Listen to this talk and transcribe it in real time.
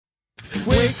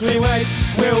Weekly weights,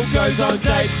 Will goes on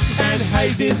dates, and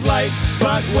Hayes is late,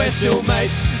 but we're still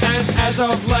mates. And as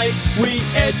of late, we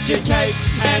educate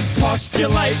and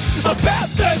postulate about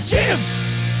the gym.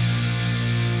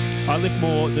 I lift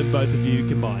more than both of you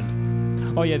combined.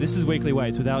 Oh yeah, this is Weekly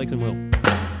Weights with Alex and Will.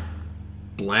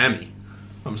 Blammy.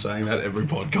 I'm saying that every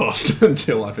podcast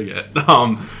until I forget.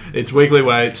 It's Weekly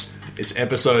Weights. It's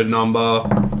episode number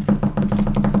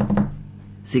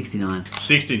 69.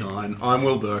 69. I'm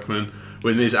Will Berkman.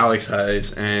 With me is Alex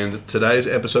Hayes, and today's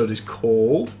episode is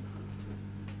called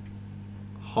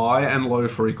High and Low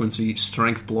Frequency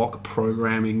Strength Block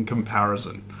Programming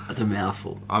Comparison. That's a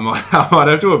mouthful. I might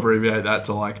have to abbreviate that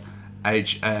to like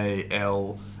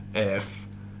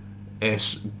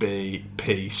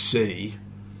HALFSBPC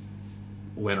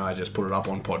when I just put it up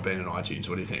on Podbean and iTunes.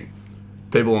 What do you think?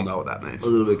 People will know what that means. A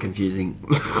little bit confusing.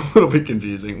 A little bit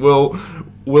confusing. We'll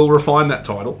refine that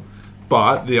title,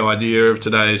 but the idea of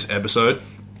today's episode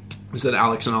is that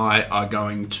Alex and I are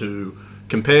going to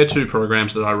compare two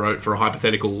programs that I wrote for a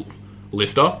hypothetical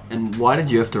lifter. And why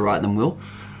did you have to write them, Will?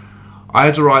 I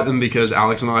had to write them because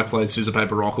Alex and I played Scissor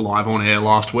Paper Rock live on air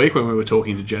last week when we were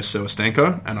talking to Jess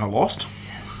Sewastenko, and I lost.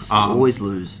 Yes, always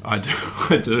lose. I do.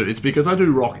 It's because I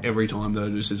do rock every time that I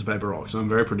do Scissor Paper Rock, so I'm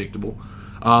very predictable.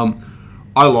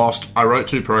 I lost. I wrote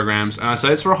two programs, and I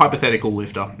say it's for a hypothetical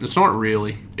lifter. It's not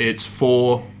really. It's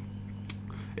for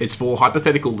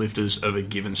hypothetical lifters of a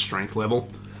given strength level.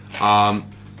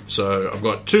 So I've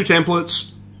got two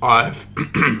templates. I've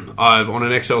on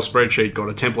an Excel spreadsheet got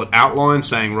a template outline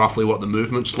saying roughly what the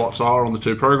movement slots are on the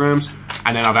two programs,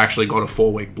 and then I've actually got a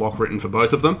 4-week block written for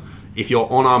both of them. If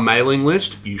you're on our mailing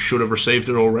list, you should have received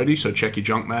it already, so check your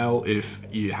junk mail if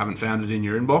you haven't found it in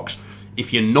your inbox.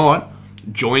 If you're not,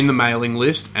 join the mailing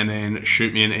list and then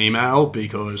shoot me an email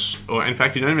or in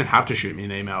fact, you don't even have to shoot me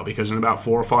an email because in about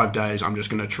 4 or 5 days, I'm just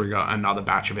going to trigger another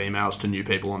batch of emails to new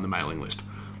people on the mailing list.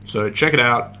 So check it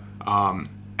out.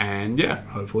 And yeah,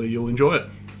 hopefully you'll enjoy it.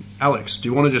 Alex, do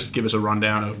you want to just give us a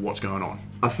rundown of what's going on?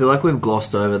 I feel like we've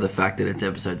glossed over the fact that it's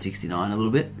episode 69 a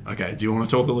little bit. Okay, do you want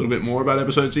to talk a little bit more about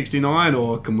episode 69,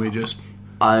 or can we just...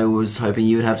 I was hoping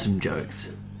you would have some jokes.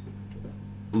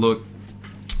 Look,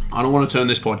 I don't want to turn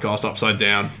this podcast upside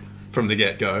down from the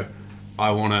get-go. I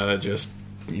want to just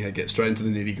get straight into the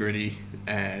nitty-gritty,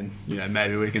 and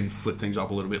maybe we can flip things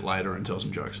up a little bit later and tell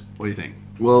some jokes. What do you think?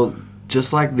 Well,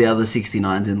 just like the other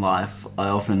 69s in life, I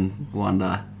often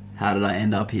wonder, how did I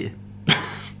end up here?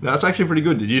 That's actually pretty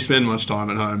good. Did you spend much time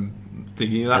at home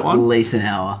thinking of that one? At least an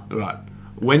hour. Right.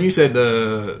 When you said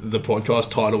the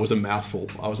podcast title was a mouthful,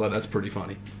 I was like, that's pretty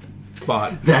funny.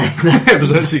 But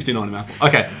episode 69 a mouthful.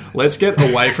 Okay, let's get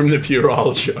away from the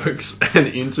puerile jokes and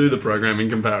into the programming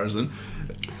comparison.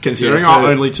 Considering our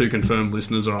only two confirmed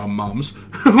listeners are our mums,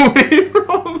 we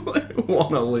probably want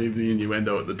to leave the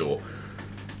innuendo at the door.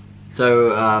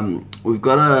 So, we've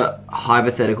got a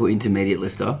hypothetical intermediate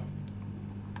lifter.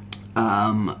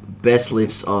 Best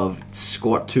lifts of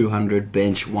squat 200,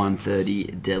 bench 130,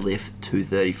 deadlift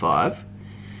 235.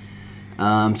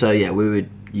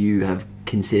 You have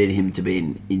considered him to be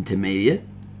an intermediate.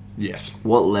 Yes.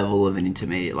 What level of an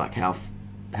intermediate? Like how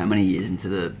many years into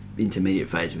the intermediate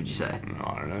phase would you say?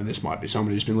 I don't know. This might be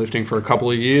somebody who's been lifting for a couple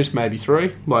of years, maybe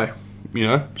 3.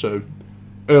 So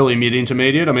early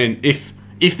mid-intermediate. I mean, if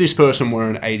this person were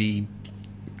an 80,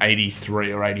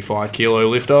 83 or 85 kilo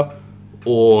lifter,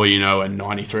 or a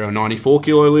 93 or 94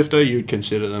 kilo lifter, you'd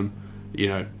consider them,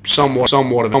 somewhat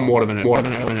of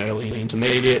an early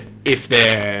intermediate. If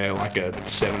they're like a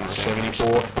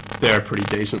 74, they're a pretty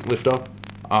decent lifter,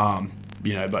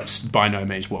 but by no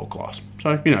means world class.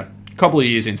 So a couple of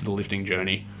years into the lifting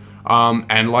journey,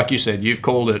 and like you said, you've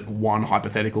called it one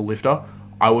hypothetical lifter.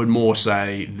 I would more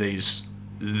say these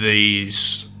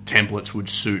templates would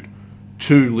suit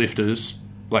two lifters,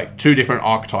 like two different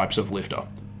archetypes of lifter.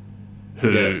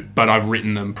 But I've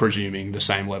written them presuming the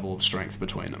same level of strength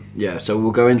between them. Yeah, so we'll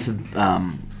go into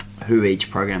who each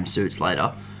program suits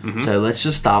later. Mm-hmm. So let's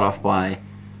just start off by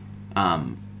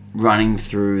running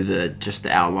through the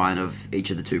outline of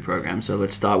each of the two programs. So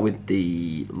let's start with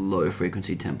the low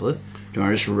frequency template. Do you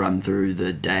want to just run through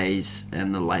the days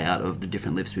and the layout of the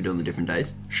different lifts we do on the different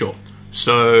days? Sure.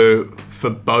 So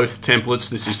for both templates,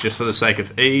 this is just for the sake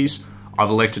of ease. I've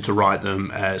elected to write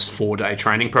them as 4-day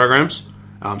training programs.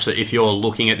 So if you're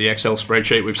looking at the Excel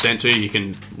spreadsheet we've sent to you, you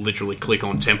can literally click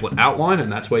on template outline,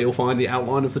 and that's where you'll find the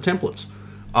outline of the templates.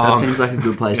 That seems like a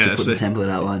good place to put the template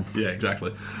outline. Yeah,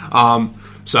 exactly.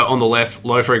 So on the left,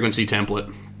 low frequency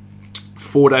template,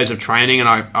 4 days of training, and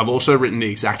I've also written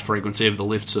the exact frequency of the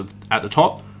lifts at the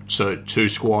top. So 2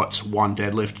 squats, 1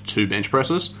 deadlift, 2 bench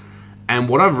presses. And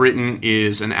what I've written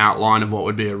is an outline of what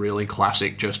would be a really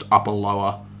classic, just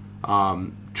upper-lower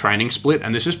training split.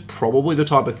 And this is probably the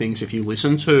type of things, if you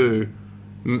listen to,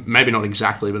 maybe not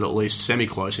exactly, but at least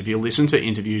semi-close, if you listen to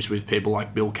interviews with people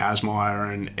like Bill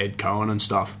Kazmaier and Ed Cohen and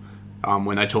stuff,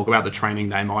 when they talk about the training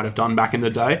they might have done back in the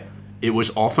day, it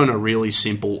was often a really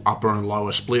simple upper and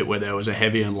lower split where there was a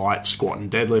heavy and light squat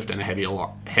and deadlift and a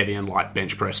heavy and light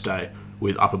bench press day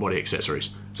with upper body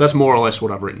accessories. So that's more or less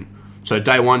what I've written. So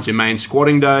day one's your main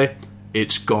squatting day.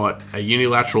 It's got a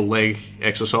unilateral leg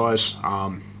exercise,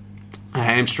 a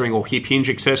hamstring or hip hinge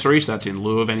accessory, so that's in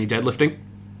lieu of any deadlifting,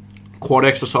 quad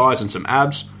exercise and some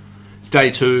abs.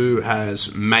 Day two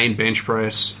has main bench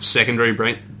press, secondary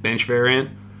bench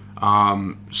variant,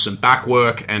 some back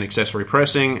work and accessory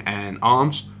pressing and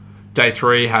arms. Day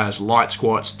three has light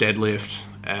squats, deadlift,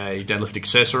 a deadlift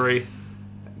accessory,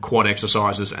 quad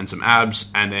exercises and some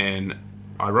abs. And then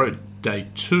I wrote day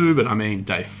two, but I mean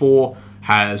day four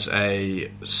has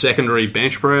a secondary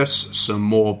bench press, some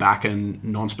more back and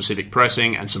non-specific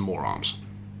pressing, and some more arms.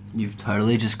 You've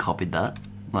totally just copied that.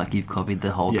 Like, you've copied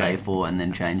the whole day four and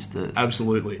then changed the...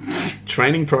 Absolutely.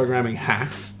 Training programming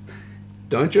hack.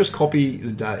 Don't just copy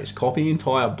the days. Copy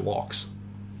entire blocks.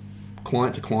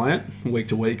 Client to client, week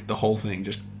to week, the whole thing.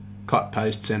 Just cut,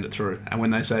 paste, send it through. And when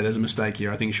they say there's a mistake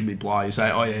here, I think it should be blah. You say,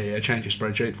 oh, yeah, change your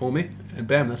spreadsheet for me. And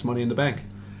bam, that's money in the bank.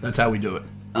 That's how we do it.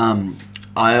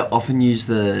 I often use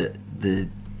the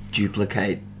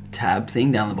duplicate tab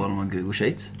thing down the bottom on Google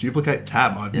Sheets. Duplicate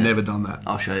tab? I've never done that.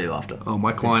 I'll show you after. Oh,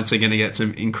 my clients are going to get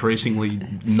some increasingly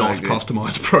not so good.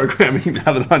 customized programming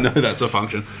now that I know that's a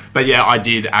function. But yeah, I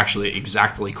did actually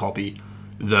exactly copy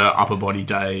the upper body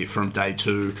day from day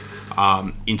two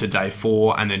into day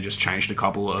four, and then just changed a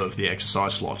couple of the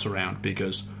exercise slots around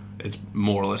because it's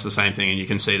more or less the same thing. And you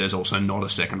can see there's also not a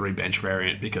secondary bench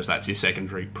variant because that's your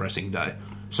secondary pressing day.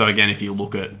 So again, if you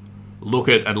look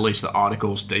at least the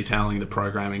articles detailing the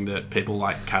programming that people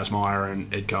like Kazmaier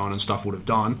and Ed Cohen and stuff would have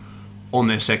done on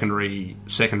their secondary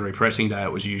pressing day,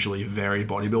 it was usually very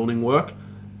bodybuilding work.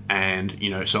 And,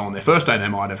 so on their first day, they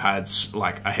might have had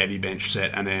like a heavy bench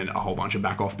set and then a whole bunch of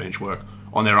back off bench work.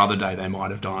 On their other day, they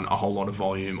might have done a whole lot of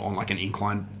volume on like an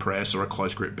incline press or a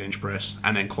close grip bench press.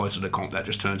 And then closer to comp, that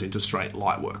just turns into straight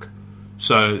light work.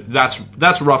 So that's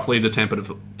roughly the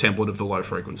template of the low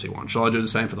frequency one. Shall I do the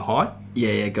same for the high?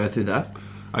 Yeah, go through that.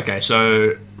 Okay,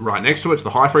 so right next to it's the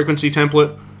high frequency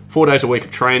template. 4 days a week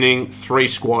of training, 3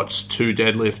 squats, 2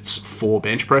 deadlifts, 4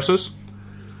 bench presses.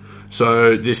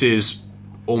 So this is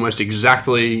almost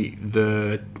exactly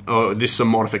this is a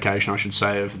modification, I should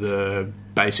say, of the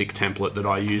basic template that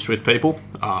I use with people.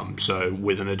 So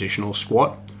with an additional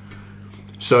squat.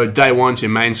 So day one's your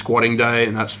main squatting day,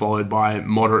 and that's followed by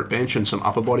moderate bench and some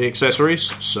upper body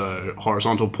accessories. So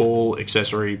horizontal pull,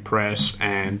 accessory press,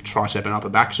 and tricep and upper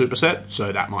back superset.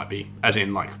 So that might be, as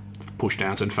in like push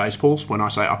downs and face pulls when I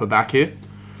say upper back here.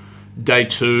 Day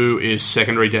two is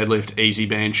secondary deadlift, easy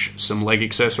bench, some leg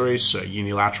accessories, so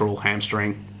unilateral,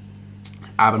 hamstring,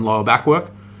 ab and lower back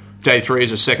work. Day three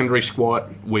is a secondary squat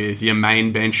with your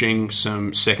main benching,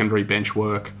 some secondary bench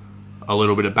work, a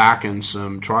little bit of back and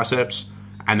some triceps.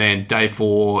 And then day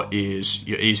four is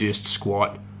your easiest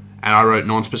squat. And I wrote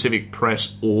non-specific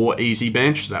press or easy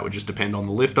bench, so that would just depend on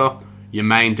the lifter. Your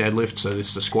main deadlift, so this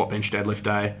is a squat bench deadlift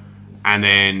day. And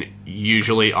then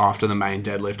usually after the main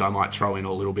deadlift, I might throw in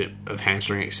a little bit of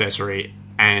hamstring accessory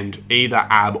and either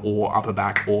ab or upper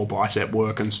back or bicep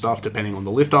work and stuff, depending on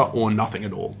the lifter, or nothing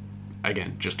at all.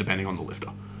 Again, just depending on the lifter.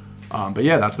 But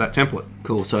yeah, that's that template.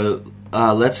 Cool. So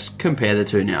let's compare the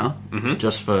two now,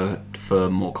 just for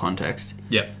more context.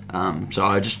 Yeah. So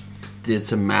I just did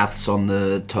some maths on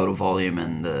the total volume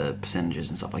and the percentages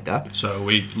and stuff like that. So are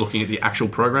we looking at the actual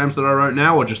programs that I wrote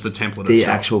now, or just the template The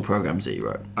itself? actual programs that you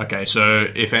wrote. Okay, so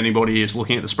if anybody is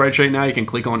looking at the spreadsheet now, you can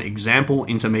click on Example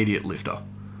Intermediate Lifter.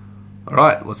 All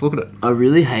right, let's look at it. I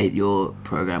really hate your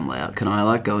program layout. Can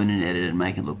I go in and edit it and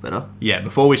make it look better? Yeah,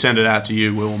 before we send it out to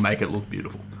you, we'll make it look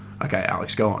beautiful. Okay,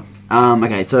 Alex, go on.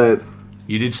 Okay, so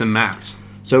You did some maths.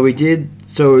 So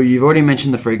you've already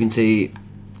mentioned the frequency,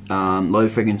 low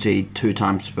frequency 2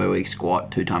 times per week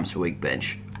squat, 2 times per week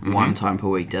bench, 1 time per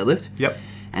week deadlift. Yep.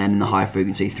 And in the high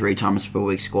frequency, 3 times per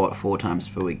week squat, 4 times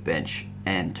per week bench,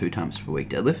 and 2 times per week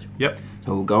deadlift. Yep.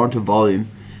 So we'll go on to volume.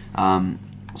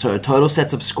 So total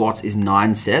sets of squats is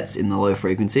 9 sets in the low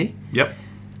frequency. Yep.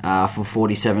 For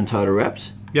 47 total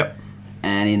reps. Yep.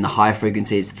 And in the high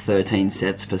frequency, it's 13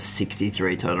 sets for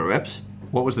 63 total reps.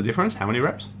 What was the difference? How many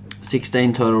reps?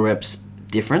 16 total reps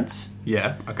difference.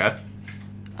 Yeah, okay.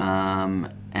 And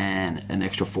an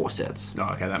extra 4 sets. Oh,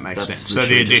 okay, that makes That's sense. So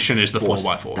the addition is the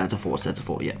 4x4. That's a 4 sets of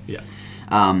 4, yeah. Yeah.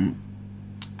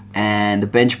 And the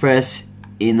bench press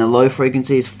in the low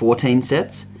frequency is 14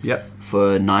 sets Yep.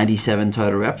 for 97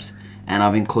 total reps. And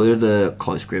I've included a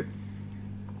close grip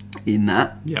in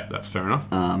that, Yep, that's fair enough.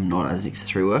 not as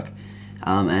accessory work.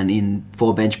 And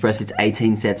for bench press, it's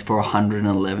 18 sets for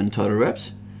 111 total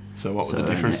reps. So what were the so,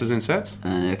 differences in sets?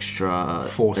 An extra,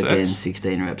 4 again, sets.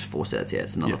 16 reps, 4 sets. Yeah,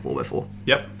 it's another 4x4.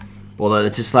 Yep. Although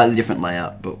it's a slightly different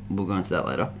layout, but we'll go into that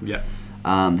later. Yep.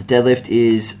 The deadlift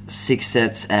is 6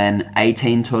 sets and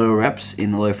 18 total reps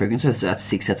in the low frequency, so that's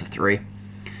 6 sets of 3.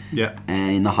 Yep.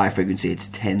 And in the high frequency, it's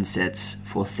 10 sets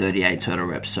for 38 total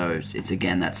reps. So it's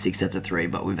again, that's 6 sets of 3,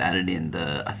 but we've added in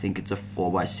I think it's a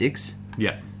 4x6.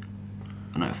 Yep.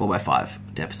 No, 4x5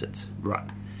 deficits. Right.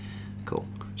 Cool.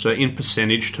 So in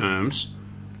percentage terms,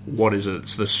 what is it?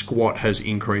 So the squat has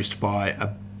increased by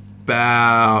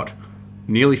about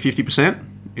nearly 50%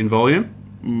 in volume,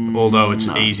 although it's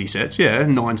easy sets. Yeah,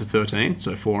 9 to 13,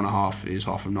 so 4.5 is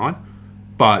half of 9,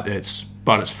 but it's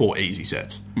 4 easy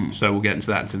sets. So we'll get into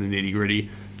that, into the nitty gritty.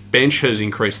 Bench has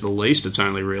increased the least; it's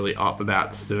only really up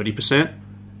about 30%,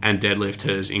 and deadlift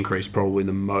has increased probably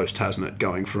the most, hasn't it?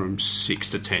 Going from 6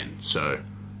 to 10, so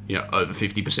over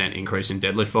 50% increase in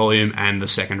deadlift volume, and the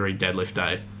secondary deadlift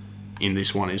day in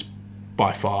this one is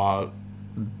by far,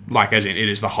 as in it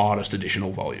is the hardest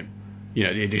additional volume.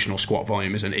 The additional squat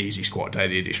volume is an easy squat day.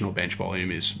 The additional bench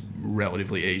volume is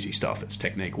relatively easy stuff. It's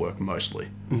technique work mostly.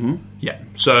 Mm-hmm. Yeah.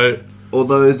 So,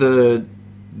 although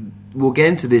we'll get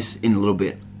into this in a little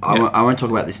bit. I won't talk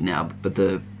about this now, but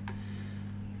the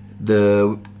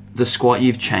squat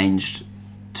you've changed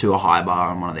to a high bar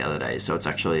on one of the other days, so it's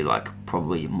actually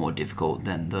probably more difficult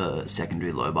than the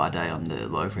secondary low bar day on the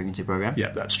low frequency program. Yeah,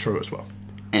 that's true as well.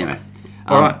 Anyway,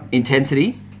 All right.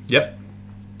 Intensity. Yep.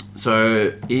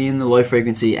 So in the low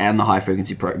frequency and the high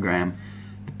frequency program,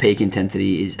 the peak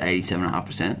intensity is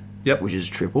 87.5%. Yep. Which is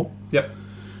triple. Yep.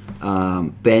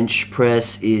 Bench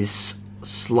press is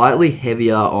slightly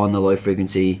heavier on the low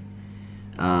frequency,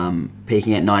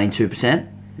 peaking at 92%.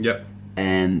 Yep.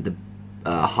 And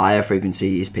the higher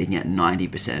frequency is peaking at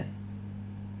 90%.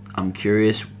 I'm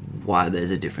curious why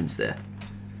there's a difference there.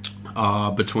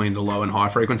 Between the low and high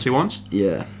frequency ones?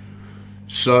 Yeah.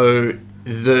 So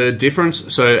the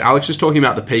difference... So Alex is talking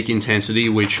about the peak intensity,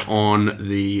 which on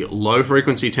the low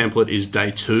frequency template is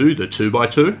day 2, the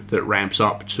 2x2, that ramps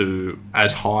up to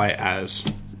as high as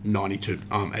 92%.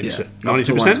 Up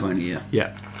to 120, yeah.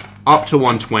 Yeah. Up to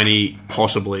 120,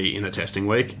 possibly in a testing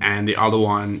week, and the other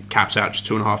one caps out just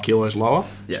 2.5 kilos lower.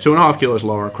 Yeah. It's 2.5 kilos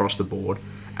lower across the board,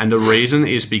 and the reason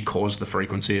is because the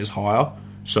frequency is higher.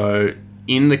 So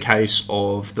in the case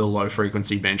of the low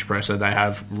frequency bench presser, they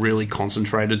have really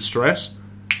concentrated stress,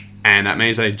 and that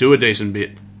means they do a decent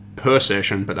bit per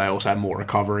session, but they also have more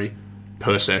recovery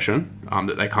per session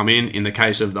that they come in. In the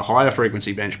case of the higher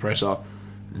frequency bench presser,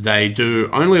 they do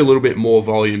only a little bit more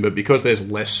volume, but because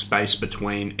there's less space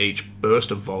between each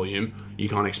burst of volume, you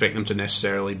can't expect them to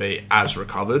necessarily be as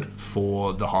recovered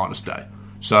for the hardest day.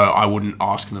 So I wouldn't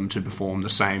ask them to perform the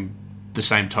same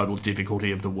total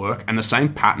difficulty of the work. And the same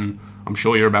pattern, I'm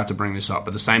sure you're about to bring this up,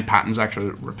 but the same pattern's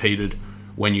actually repeated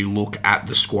when you look at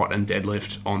the squat and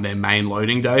deadlift on their main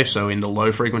loading day. So in the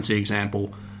low frequency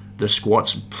example, the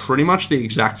squat's pretty much the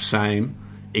exact same,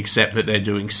 except that they're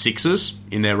doing 6s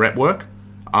in their rep work.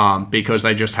 Because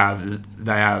they have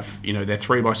their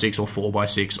 3x6 or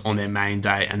 4x6 on their main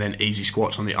day and then easy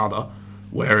squats on the other.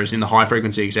 Whereas in the high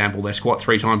frequency example, they squat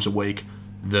 3 times a week.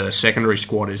 The secondary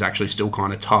squat is actually still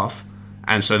kind of tough.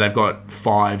 And so they've got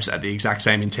 5s at the exact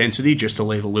same intensity just to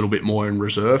leave a little bit more in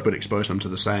reserve, but expose them to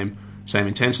the same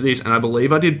intensities. And I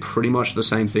believe I did pretty much the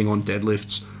same thing on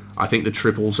deadlifts. I think the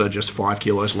triples are just 5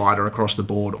 kilos lighter across the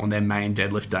board on their main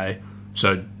deadlift day.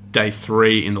 So day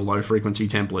 3 in the low frequency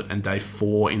template and day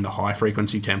 4 in the high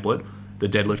frequency template, the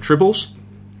deadlift triples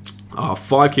are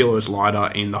 5 kilos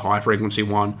lighter in the high frequency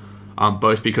one,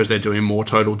 both because they're doing more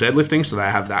total deadlifting, so they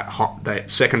have that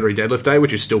secondary deadlift day,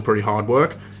 which is still pretty hard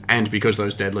work, and because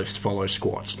those deadlifts follow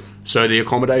squats. So the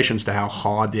accommodations to how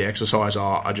hard the exercise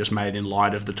are just made in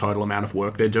light of the total amount of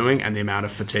work they're doing and the amount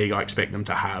of fatigue I expect them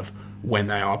to have when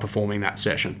they are performing that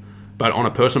session. But on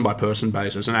a person-by-person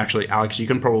basis, and actually, Alex, you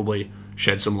can probably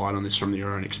shed some light on this from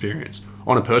your own experience.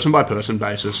 On a person-by-person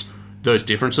basis, those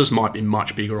differences might be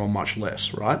much bigger or much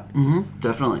less, right? Mm-hmm,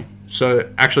 definitely. So,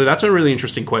 actually, that's a really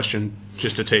interesting question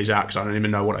just to tease out, because I don't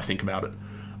even know what I think about it.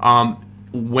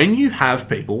 When you have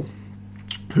people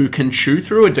who can chew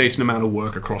through a decent amount of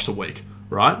work across a week,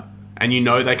 right? And you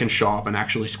know they can show up and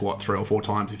actually squat 3 or 4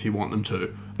 times if you want them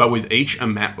to, but with each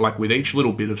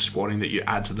little bit of squatting that you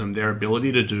add to them, their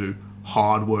ability to do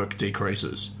hard work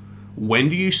decreases. when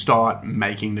do you start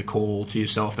making the call to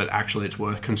yourself that actually it's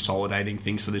worth consolidating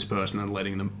things for this person and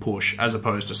letting them push, as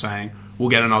opposed to saying, we'll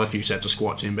get another few sets of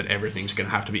squats in, but everything's going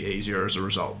to have to be easier as a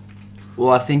result? Well,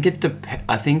 I think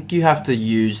I think you have to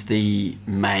use the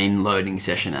main loading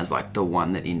session as like the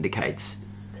one that indicates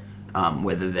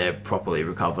whether they're properly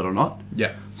recovered or not.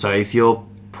 Yeah. So if you're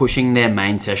pushing their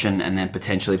main session and then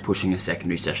potentially pushing a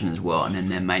secondary session as well, and then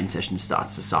their main session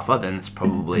starts to suffer, then it's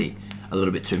probably a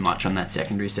little bit too much on that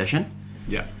secondary session.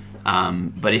 Yeah.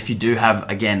 But if you do have,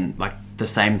 again, like the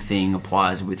same thing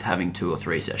applies with having 2 or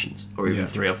 3 sessions, or even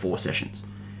 3 or 4 sessions.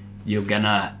 You're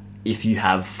gonna, if you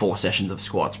have 4 sessions of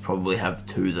squats, probably have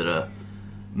 2 that are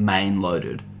main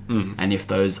loaded. And if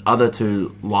those other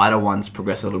 2 lighter ones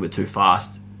progress a little bit too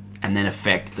fast and then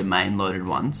affect the main loaded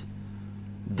ones,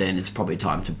 then it's probably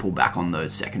time to pull back on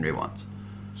those secondary ones.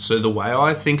 So the way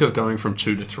I think of going from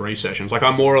 2 to 3 sessions, like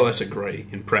I more or less agree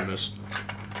in premise.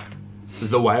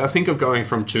 The way I think of going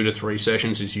from 2 to 3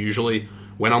 sessions is usually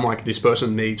when I'm like, this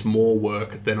person needs more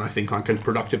work than I think I can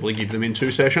productively give them in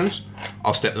 2 sessions,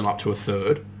 I'll step them up to a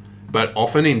 3rd. But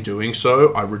often in doing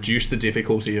so, I reduce the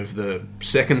difficulty of the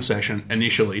second session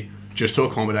initially just to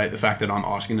accommodate the fact that I'm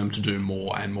asking them to do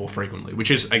more and more frequently, which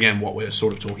is, again, what we're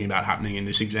sort of talking about happening in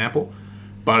this example.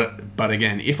 But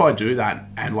again, if I do that,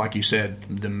 and like you said,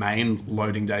 the main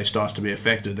loading day starts to be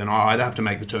affected, then I either have to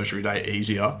make the tertiary day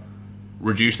easier,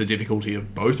 reduce the difficulty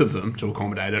of both of them to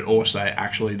accommodate it, or say,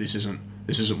 actually, this isn't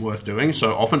worth doing.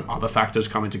 So often other factors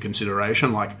come into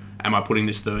consideration, like, am I putting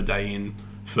this 3rd day in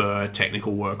for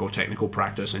technical work or technical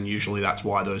practice? And usually that's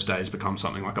why those days become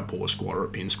something like a pause squat or a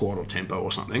pin squat or tempo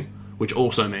or something, which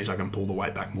also means I can pull the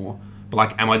weight back more. But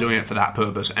like, am I doing it for that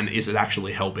purpose, and is it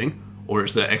actually helping? Or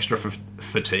is the extra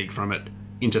fatigue from it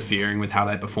interfering with how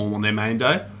they perform on their main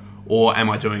day? Or am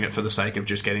I doing it for the sake of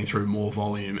just getting through more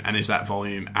volume, and is that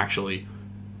volume actually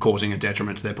causing a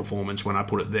detriment to their performance when I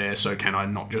put it there? So can I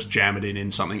not just jam it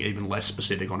in something even less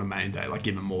specific on a main day, like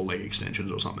give them more leg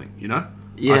extensions or something, you know?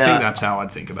 Yeah, I think that's how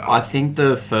I'd think about it. I think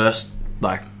the first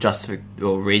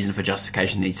reason for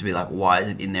justification needs to be like, why is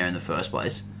it in there in the first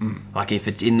place? Like, if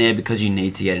it's in there because you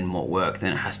need to get in more work,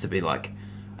 then it has to be like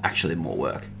actually more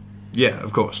work. Yeah,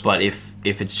 of course. But if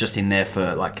it's just in there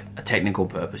for like a technical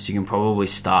purpose, you can probably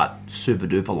start super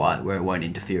duper light where it won't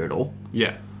interfere at all.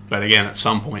 Yeah, but again, at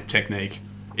some point, technique,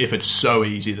 if it's so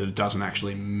easy that it doesn't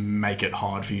actually make it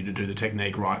hard for you to do the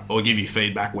technique right, or give you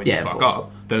feedback when you fuck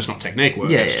up, then it's not technique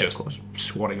work, it's just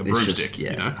squatting a broomstick, you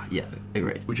know? Yeah,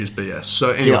 agreed. Which is BS. So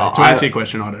anyway, to answer your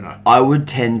question, I don't know. I would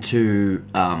tend to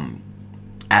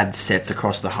add sets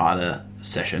across the harder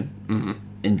session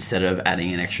instead of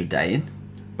adding an extra day in.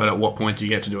 But at what point do you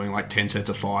get to doing like 10 sets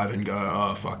of 5 and go,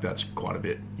 oh, fuck, that's quite a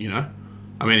bit, you know?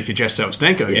 I mean, if you're Jess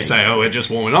Selstenko, you say, oh, we're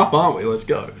just warming up, aren't we? Let's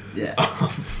go. Yeah.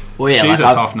 Well, yeah, she's a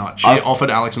tough nut. She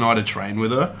offered Alex and I to train with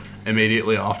her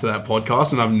immediately after that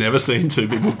podcast, and I've never seen 2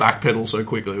 people backpedal so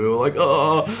quickly. We were like,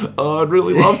 oh I'd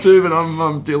really love to, but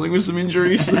I'm dealing with some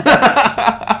injuries.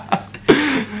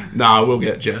 Nah, we'll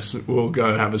get Jess. We'll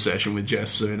go have a session with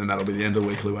Jess soon, and that'll be the end of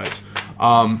weekly weights.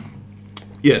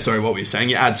 Yeah, sorry, what were you saying?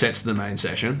 You add sets to the main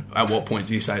session. At what point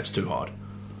do you say it's too hard?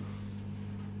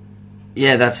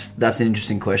 Yeah, that's an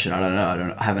interesting question. I don't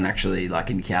know. I haven't actually like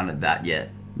encountered that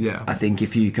yet. Yeah. I think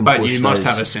if you can But push you must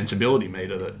have a sensibility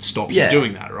meter that stops you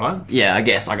doing that, right? Yeah, I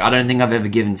guess. Like, I don't think I've ever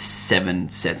given 7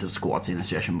 sets of squats in a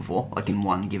session before, like in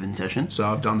one given session. So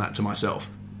I've done that to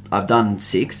myself. I've done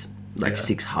 6,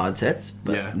 6 hard sets,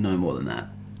 but no more than that.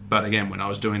 But again, when I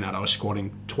was doing that, I was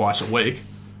squatting twice a week,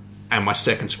 and my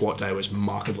second squat day was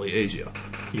markedly easier,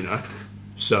 you know?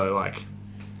 So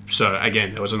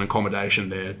again, there was an accommodation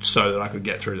there so that I could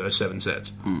get through those 7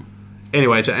 sets.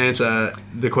 Anyway, to answer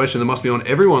the question that must be on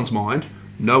everyone's mind,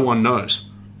 no one knows.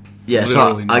 Yeah,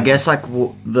 Literally so I guess like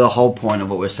the whole point of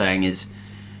what we're saying is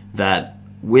that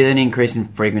with an increase in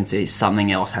frequency,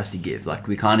 something else has to give. Like,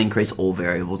 we can't increase all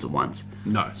variables at once.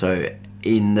 No. So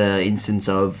in the instance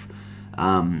of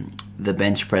the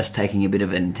bench press taking a bit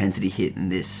of an intensity hit in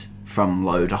this from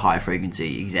low to high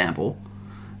frequency example,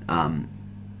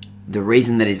 the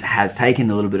reason that it has taken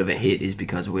a little bit of a hit is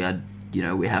because we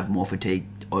have more fatigue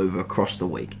over across the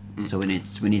week. So we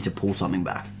need to pull something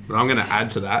back. But I'm going to add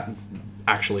to that,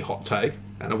 actually hot take,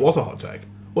 and it was a hot take.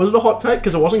 Was it a hot take?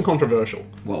 Because it wasn't controversial.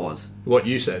 What was? What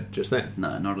you said just then.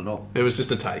 No, not at all. It was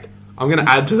just a take. I'm going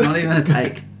to add to that. It's not even a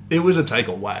take. It was a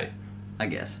takeaway. I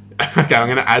guess. Okay, I'm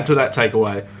going to add to that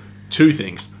takeaway 2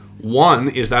 things. One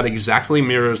is that exactly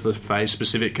mirrors the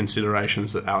phase-specific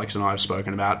considerations that Alex and I have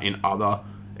spoken about in other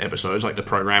episodes, like the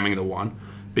programming the one,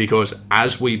 because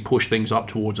as we push things up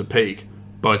towards a peak,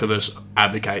 both of us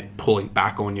advocate pulling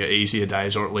back on your easier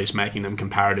days, or at least making them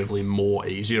comparatively more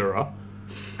easier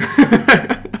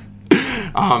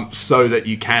so that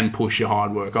you can push your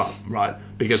hard work up, right?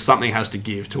 Because something has to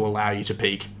give to allow you to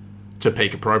peak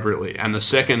appropriately. And the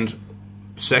second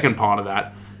part of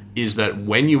that is that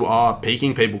when you are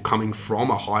peaking people coming from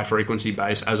a high frequency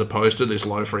base as opposed to this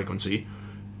low frequency,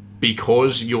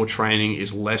 because your training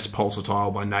is less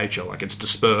pulsatile by nature, like it's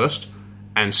dispersed,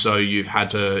 and so you've had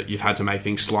to make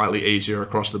things slightly easier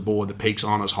across the board. The peaks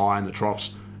aren't as high and the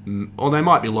troughs, or they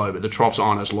might be low, but the troughs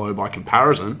aren't as low by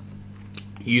comparison.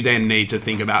 You then need to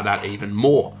think about that even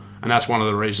more. And that's one of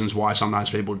the reasons why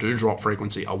sometimes people do drop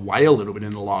frequency away a little bit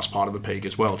in the last part of the peak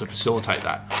as well, to facilitate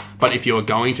that. But if you're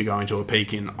going to go into a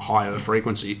peak in higher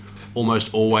frequency,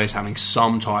 almost always having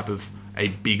some type of a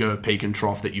bigger peak and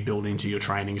trough that you build into your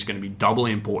training is going to be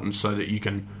doubly important, so that you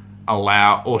can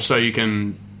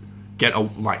get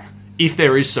if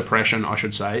there is suppression, I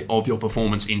should say, of your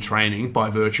performance in training by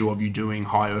virtue of you doing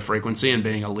higher frequency and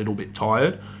being a little bit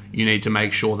tired, you need to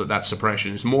make sure that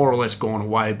suppression is more or less gone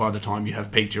away by the time you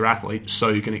have peaked your athlete, so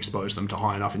you can expose them to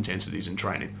high enough intensities in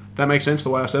training. That makes sense the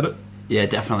way I said it? Yeah,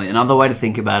 definitely. Another way to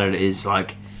think about it is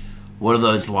like, what are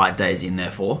those light days in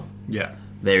there for? Yeah.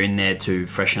 They're in there to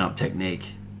freshen up technique,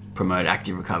 promote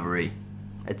active recovery,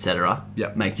 etc.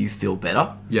 Yep. Make you feel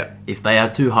better. Yeah. If they are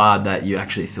too hard that you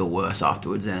actually feel worse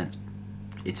afterwards, then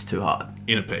it's too hard.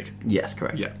 In a peak. Yes,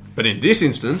 correct. Yeah. But in this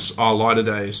instance, our lighter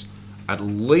days, at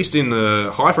least in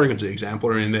the high frequency example,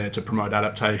 are in there to promote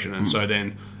adaptation. And so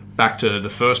then back to the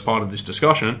first part of this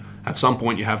discussion, at some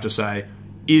point you have to say,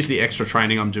 is the extra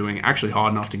training I'm doing actually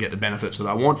hard enough to get the benefits that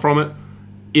I want from it?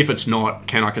 If it's not,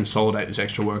 can I consolidate this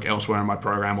extra work elsewhere in my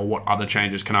program, or what other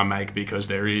changes can I make, because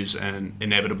there is an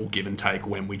inevitable give and take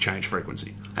when we change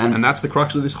frequency. And that's the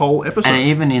crux of this whole episode. And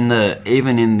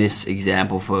even in this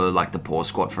example for like the pause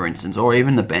squat, for instance, or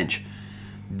even the bench,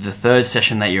 the third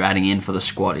session that you're adding in for the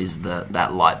squat is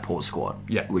that light pause squat,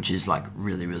 which is like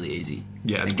really, really easy.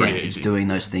 Yeah, it's Again, pretty easy. It's doing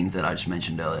those things that I just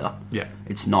mentioned earlier. Yeah.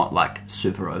 It's not like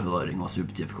super overloading or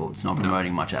super difficult. It's not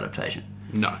promoting much adaptation.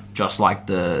 No. Just like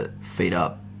the feet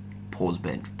up pause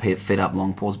bench, feet up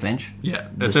long pause bench. Yeah,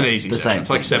 that's an easy session. It's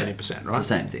like 70%, right? It's the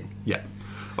same thing. Yeah.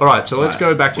 All right, so let's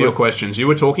go back to your questions. You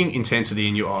were talking intensity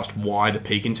and you asked why the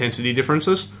peak intensity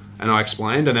differences, and I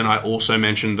explained, and then I also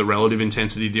mentioned the relative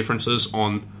intensity differences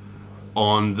on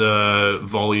the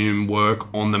volume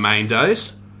work on the main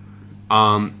days.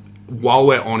 While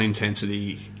we're on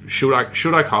intensity, should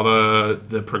I cover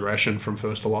the progression from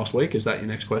first to last week? Is that your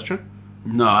next question?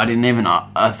 No, I didn't even.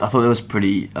 I thought it was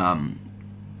pretty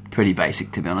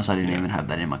basic, to be honest. I didn't even have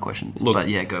that in my questions. Look, but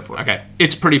yeah, go for it. Okay,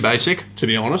 it's pretty basic, to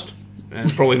be honest. And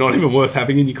it's probably not even worth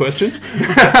having in your questions.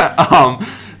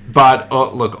 But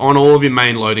look, on all of your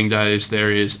main loading days,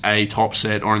 there is a top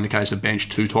set, or in the case of bench,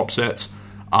 2 top sets,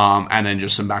 and then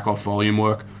just some back off volume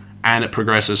work. And it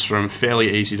progresses from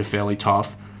fairly easy to fairly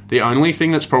tough. The only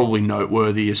thing that's probably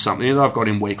noteworthy is something that I've got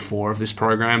in week 4 of this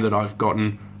program that I've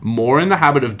gotten more in the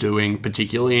habit of doing,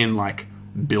 particularly in like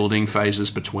building phases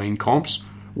between comps,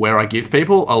 where I give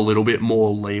people a little bit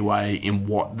more leeway in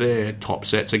what their top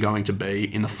sets are going to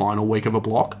be in the final week of a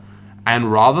block.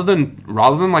 And rather than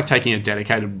like taking a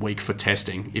dedicated week for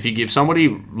testing, if you give somebody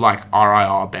like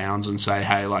RIR bounds and say,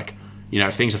 hey, like, you know,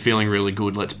 if things are feeling really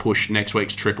good, let's push next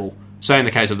week's triple. Say in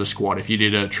the case of the squat, if you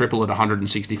did a triple at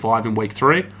 165 in week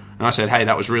 3, and I said, hey,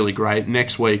 that was really great.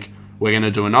 Next week, we're going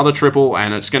to do another triple,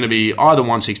 and it's going to be either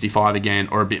 165 again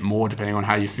or a bit more, depending on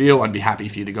how you feel. I'd be happy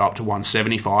for you to go up to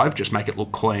 175, just make it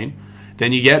look clean.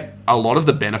 Then you get a lot of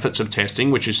the benefits of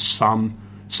testing, which is some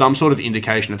sort of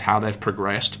indication of how they've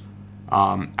progressed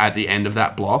at the end of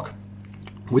that block,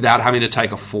 without having to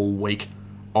take a full week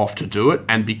off to do it.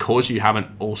 And because you haven't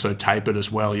also tapered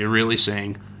as well, you're really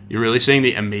seeing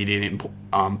the immediate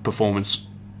performance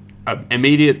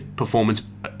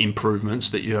improvements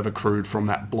that you have accrued from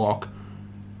that block,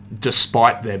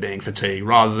 despite there being fatigue,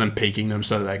 rather than peaking them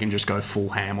so that they can just go full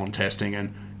ham on testing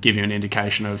and give you an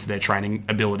indication of their training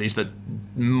abilities that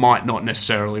might not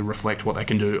necessarily reflect what they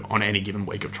can do on any given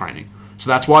week of training. So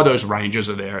that's why those ranges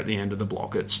are there at the end of the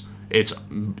block. It's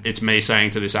me saying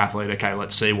to this athlete, okay,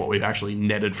 let's see what we've actually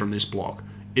netted from this block.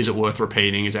 Is it worth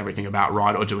repeating? Is everything about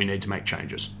right? Or do we need to make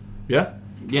changes? Yeah?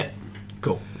 Yeah.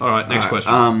 Cool. All right, next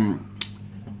question.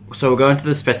 So we'll go into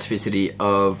the specificity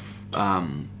of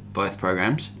both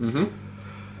programs. Mm-hmm.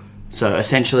 So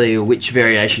essentially, which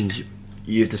variations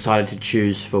you've decided to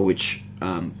choose for which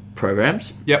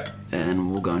programs. Yep.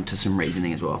 And we'll go into some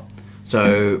reasoning as well.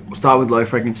 So we'll start with low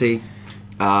frequency.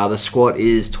 The squat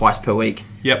is twice per week.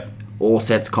 Yep. All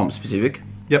sets comp specific.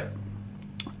 Yep.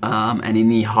 And in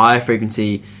the high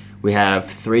frequency, we have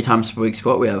 3 times per week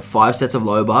squat. We have 5 sets of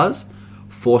low bars,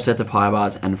 4 sets of high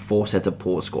bars, and 4 sets of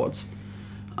pause squats.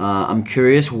 I'm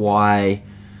curious why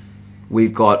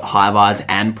we've got high bars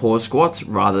and pause squats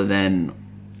rather than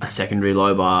a secondary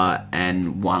low bar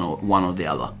and one or the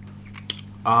other.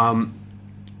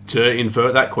 To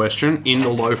invert that question, in the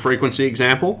low frequency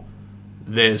example,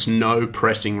 there's no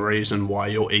pressing reason why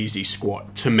your easy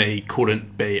squat, to me,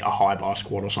 couldn't be a high bar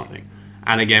squat or something.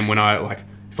 And again,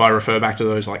 if I refer back to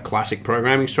those classic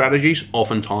programming strategies,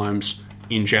 oftentimes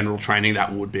in general training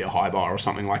that would be a high bar or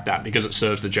something like that, because it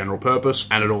serves the general purpose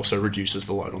and it also reduces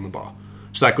the load on the bar.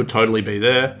 So that could totally be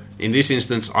there. In this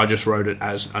instance, I just wrote it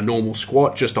as a normal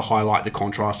squat just to highlight the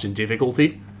contrast in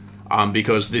difficulty,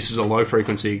 because this is a low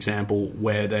frequency example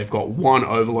where they've got one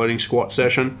overloading squat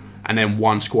session and then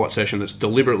one squat session that's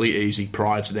deliberately easy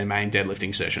prior to their main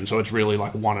deadlifting session. So it's really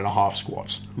like 1.5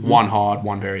 squats. Mm-hmm. One hard,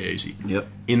 one very easy. Yep.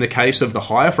 In the case of the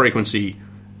higher frequency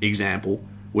example,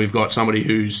 we've got somebody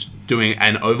who's doing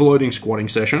an overloading squatting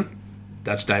session.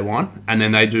 That's day one. And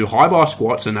then they do high bar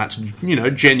squats, and that's,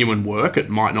 genuine work. It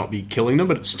might not be killing them,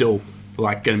 but it's still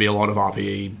going to be a lot of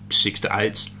RPE 6 to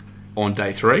 8s on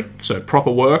day 3. So proper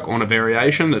work on a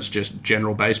variation that's just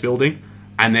general base building.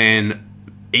 And then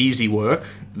easy work,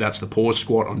 that's the pause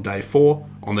squat on day 4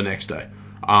 on the next day.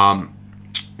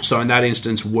 So in that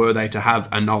instance, were they to have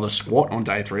another squat on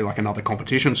day 3, like another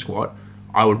competition squat,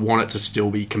 I would want it to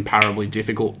still be comparably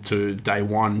difficult to day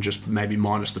 1, just maybe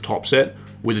minus the top set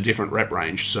with a different rep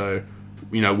range. So,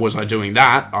 was I doing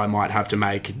that, I might have to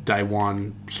make day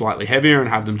 1 slightly heavier and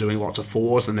have them doing lots of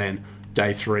 4s, and then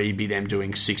day 3 be them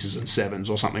doing 6s and 7s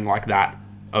or something like that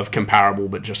of comparable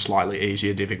but just slightly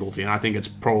easier difficulty. And I think it's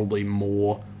probably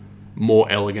more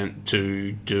elegant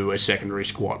to do a secondary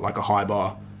squat, like a high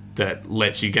bar, that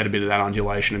lets you get a bit of that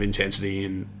undulation of intensity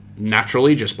in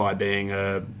naturally just by being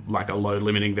a load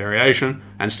limiting variation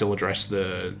and still address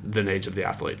the needs of the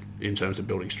athlete in terms of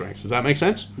building strength. Does that make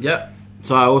sense? Yep.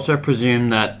 So I also presume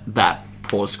that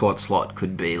pause squat slot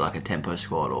could be like a tempo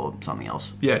squat or something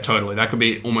else. Yeah, totally. That could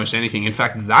be almost anything. In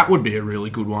fact, that would be a really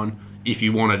good one if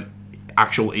you wanted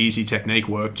actual easy technique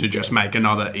work to just make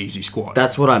another easy squat.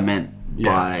 That's what I meant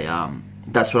by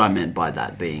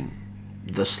that being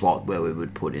the slot where we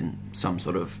would put in some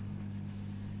sort of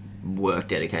work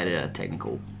dedicated at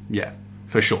technical. Yeah,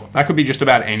 for sure. That could be just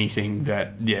about anything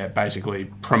that, basically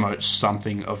promotes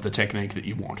something of the technique that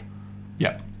you want.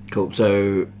 Yeah. Cool.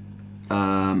 So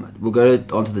we'll go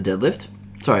onto the deadlift.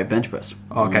 Sorry, bench press.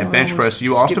 Okay, bench press.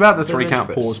 You asked about the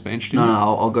 3-count pause bench, didn't you?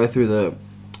 No, I'll go through the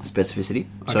specificity.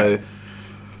 Okay. So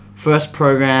first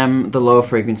program, the lower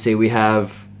frequency, we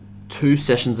have 2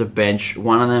 sessions of bench.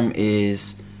 One of them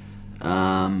is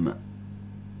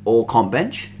all comp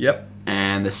bench. Yep.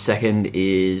 And the second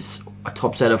is a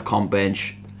top set of comp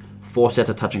bench, 4 sets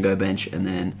of touch and go bench, and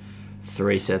then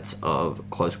 3 sets of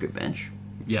close grip bench.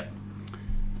 Yep.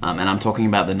 And I'm talking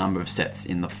about the number of sets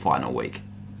in the final week.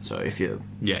 So if you're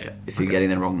getting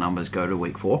the wrong numbers, go to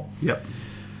week 4. Yep.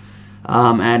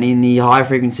 And in the high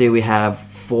frequency, we have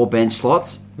 4 bench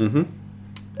slots.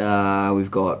 Mm-hmm.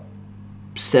 We've got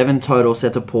 7 total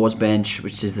sets of pause bench,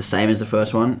 which is the same as the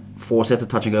first one. 4 sets of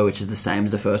touch and go, which is the same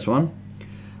as the first one.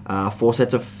 4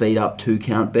 sets of feet up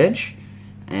 2-count bench,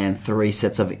 and 3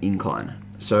 sets of incline.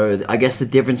 So I guess the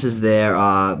differences there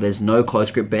are there's no close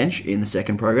grip bench in the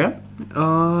second program.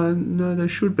 No, there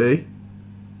should be.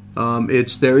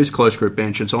 There is close grip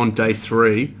bench. It's on day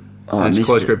 3. And it's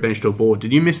close grip bench to a board.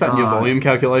 Did you miss that in your volume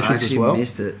calculations as well? I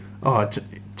missed it.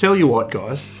 Tell you what,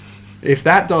 guys. If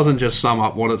that doesn't just sum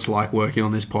up what it's like working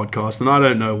on this podcast, then I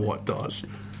don't know what does.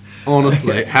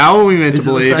 Honestly, how are we meant to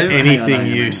believe anything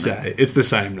you say? It's the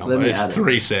same number. It's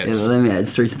 3 sets. Yeah, let me add.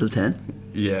 It's 3 sets of 10.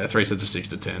 Yeah, 3 sets of 6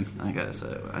 to 10. Okay,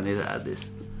 so I need to add this.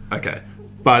 Okay,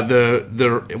 but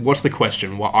the what's the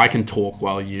question? Well, I can talk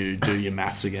while you do your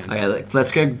maths again. Okay,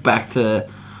 let's go back to.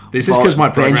 This is because my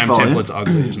program template's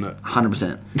ugly, isn't it?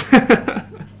 100%.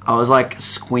 I was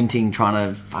squinting trying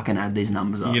to fucking add these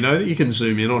numbers up. You know that you can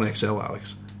zoom in on Excel,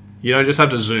 Alex. You don't just have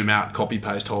to zoom out,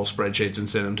 copy-paste whole spreadsheets and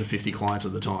send them to 50 clients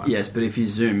at the time. Yes, but if you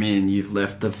zoom in, you've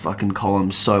left the fucking column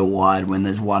so wide when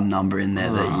there's one number in there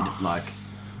that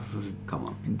you'd come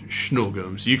on.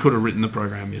 Schnorgums. You could have written the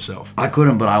program yourself. I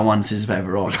couldn't, but I won scissors,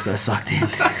 paper, rock, so I sucked in.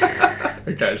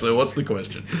 Okay, so what's the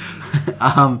question?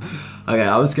 Okay,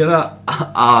 I was gonna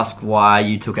ask why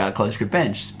you took out close grip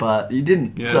bench, but you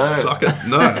didn't. Yeah, suck it.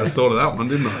 No, I thought of that one,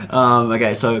 didn't I?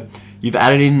 Okay, so you've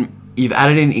added in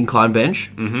incline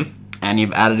bench, and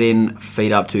you've added in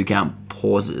feet up 2-count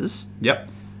pauses. Yep.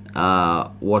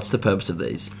 What's the purpose of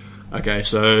these? Okay,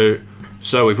 so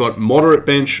we've got moderate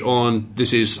bench on.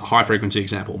 This is high frequency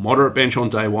example. Moderate bench on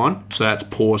day 1, so that's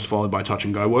paused followed by touch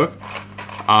and go work.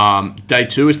 Day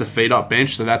 2 is the feet up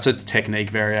bench, so that's a technique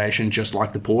variation just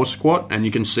like the pause squat, and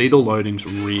you can see the loading's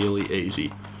really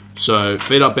easy. So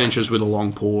feet up benches with a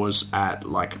long pause at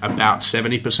like about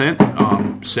 70%,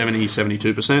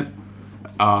 72%,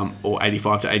 or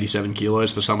 85 to 87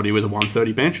 kilos for somebody with a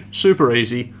 130 bench. Super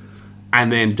easy.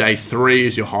 And then day 3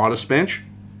 is your hardest bench.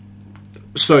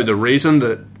 So the reason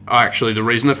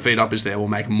that feet up is there will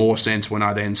make more sense when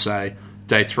I then say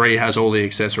day 3 has all the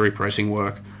accessory pressing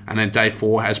work, and then day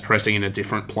 4 has pressing in a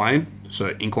different plane,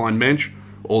 so incline bench,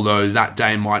 although that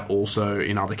day might also,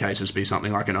 in other cases, be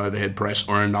something like an overhead press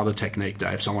or another technique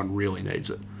day if someone really needs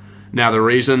it. Now, the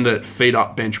reason that feet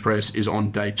up bench press is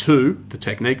on day 2, the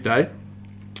technique day,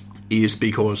 is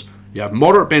because you have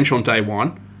moderate bench on day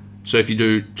 1, so if you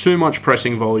do too much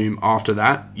pressing volume after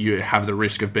that, you have the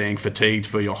risk of being fatigued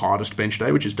for your hardest bench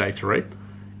day, which is day 3.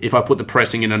 If I put the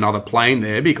pressing in another plane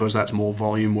there, because that's more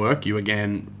volume work, you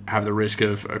again have the risk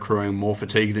of accruing more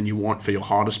fatigue than you want for your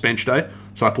hardest bench day.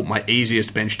 So I put my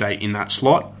easiest bench day in that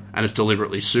slot, and it's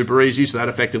deliberately super easy. So that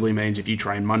effectively means if you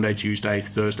train Monday, Tuesday,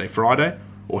 Thursday, Friday,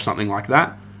 or something like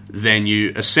that, then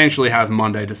you essentially have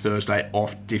Monday to Thursday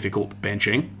off difficult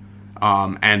benching,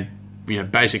 and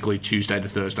basically Tuesday to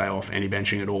Thursday off any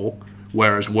benching at all.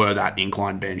 Whereas were that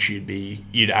incline bench,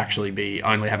 you'd actually be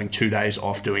only having 2 days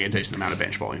off doing a decent amount of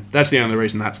bench volume. That's the only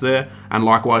reason that's there. And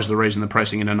likewise, the reason the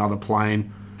pressing in another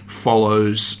plane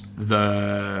follows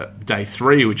the day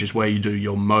 3, which is where you do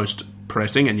your most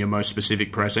pressing and your most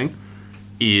specific pressing,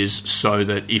 is so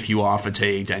that if you are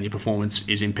fatigued and your performance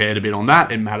is impaired a bit on that,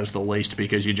 it matters the least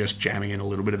because you're just jamming in a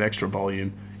little bit of extra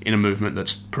volume in a movement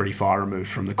that's pretty far removed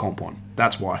from the comp one.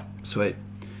 That's why. Sweet.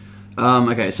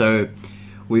 Okay, so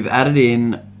we've added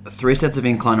in 3 sets of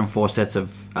incline and 4 sets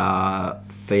of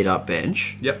feet up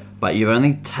bench. Yep. But you've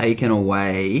only taken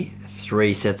away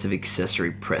 3 sets of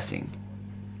accessory pressing.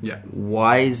 Yeah.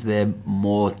 Why is there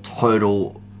more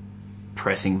total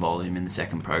pressing volume in the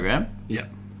second program? Yeah.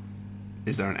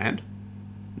 Is there an and?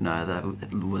 No,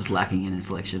 that was lacking in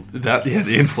inflection.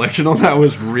 The inflection on that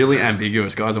was really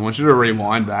ambiguous, guys. I want you to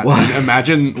rewind that and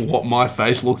imagine what my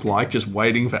face looked like just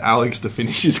waiting for Alex to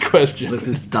finish his question. Looked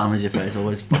as dumb as your face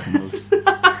always fucking looks.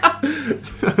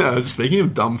 Speaking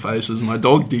of dumb faces, my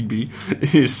dog Digby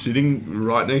is sitting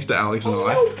right next to Alex and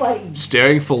I,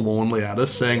 staring forlornly at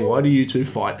us, saying, "Why do you two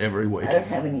fight every week?" I don't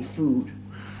have any food.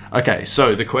 Okay,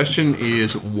 so the question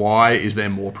is, why is there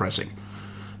more pressing?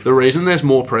 The reason there's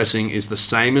more pressing is the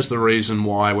same as the reason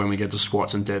why when we get to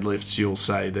squats and deadlifts, you'll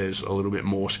say there's a little bit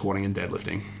more squatting and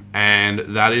deadlifting. And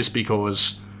that is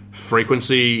because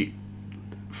frequency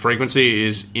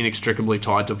is inextricably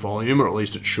tied to volume, or at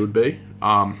least it should be.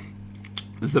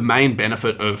 The main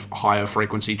benefit of higher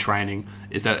frequency training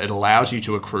is that it allows you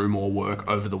to accrue more work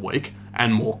over the week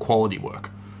and more quality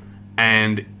work.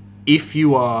 And if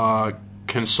you are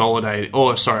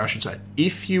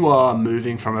if you are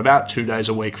moving from about 2 days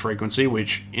a week frequency,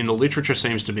 which in the literature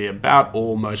seems to be about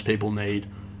all most people need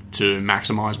to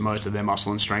maximize most of their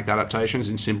muscle and strength adaptations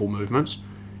in simple movements,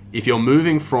 if you're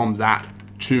moving from that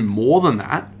to more than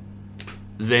that,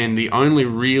 then the only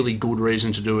really good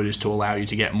reason to do it is to allow you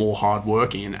to get more hard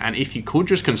work in. And if you could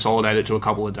just consolidate it to a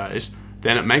couple of days,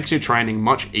 then it makes your training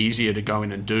much easier to go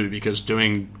in and do, because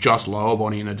doing just lower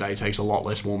body in a day takes a lot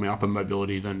less warming up and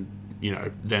mobility than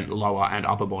lower and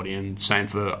upper body, and same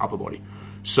for upper body.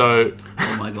 So,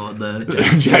 oh my god,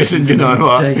 Jason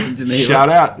Genova. Jason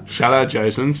Geneva. Shout out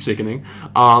Jason, sickening.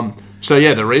 So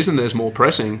yeah, the reason there's more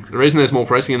pressing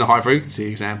in the high frequency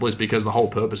example is because the whole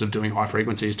purpose of doing high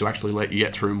frequency is to actually let you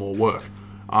get through more work.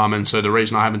 And so the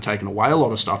reason I haven't taken away a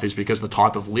lot of stuff is because the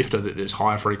type of lifter that this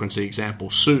higher frequency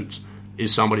example suits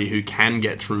is somebody who can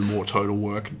get through more total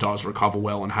work, does recover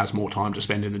well, and has more time to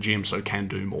spend in the gym, so can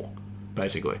do more,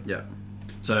 basically. Yeah.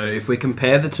 So if we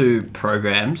compare the two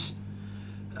programs,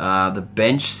 the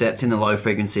bench sets in the low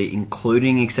frequency,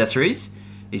 including accessories,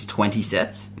 is 20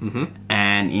 sets,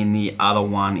 and in the other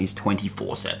one is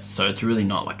 24 sets. So it's really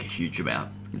not like a huge amount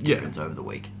of difference over the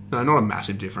week. No, not a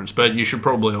massive difference, but you should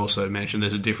probably also mention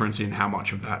there's a difference in how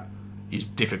much of that is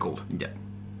difficult. Yeah.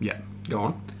 Yeah, go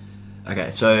on.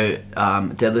 Okay, so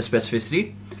deadlift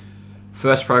specificity.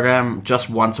 First program, just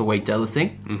once a week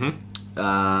deadlifting.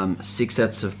 6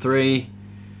 sets of 3,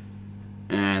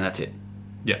 and that's it.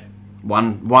 Yeah.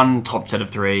 One top set of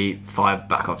 3, 5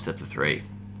 back off sets of 3.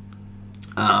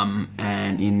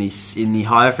 And in the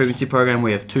higher frequency program,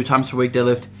 we have 2 times per week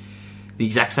deadlift, the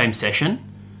exact same session,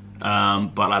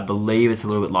 but I believe it's a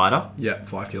little bit lighter. Yeah,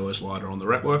 5 kilos lighter on the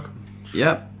rep work.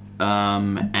 Yep.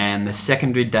 And the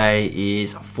secondary day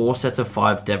is 4 sets of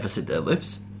 5 deficit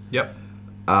deadlifts. Yep.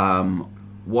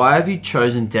 Why have you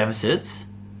chosen deficits,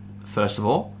 first of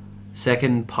all?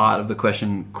 Second part of the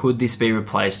question, could this be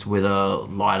replaced with a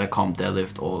lighter comp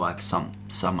deadlift or like some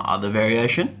other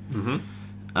variation?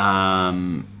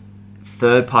 Mm-hmm.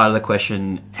 Third part of the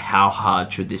question, how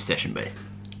hard should this session be?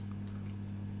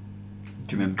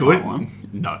 Do you remember part one?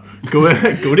 No.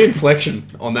 Good inflection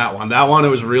on that one. That one, it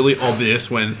was really obvious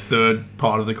when third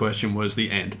part of the question was the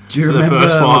end. Do you remember the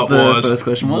first part what the first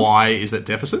question was? Why is it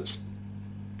deficits?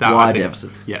 Why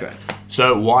deficits? Yeah. Great.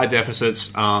 So why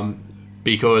deficits?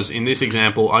 Because in this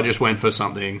example, I just went for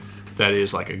something that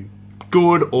is like a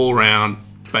good all-round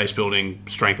base building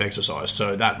strength exercise.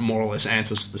 So that more or less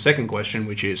answers the second question,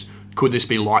 which is, could this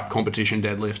be light competition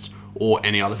deadlifts or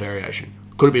any other variation?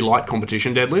 Could it be light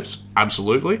competition deadlifts?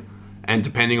 Absolutely. And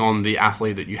depending on the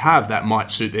athlete that you have, that might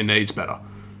suit their needs better.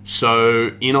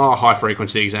 So in our high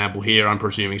frequency example here, I'm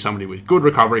presuming somebody with good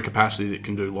recovery capacity that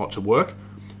can do lots of work.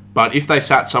 But if they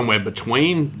sat somewhere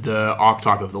between the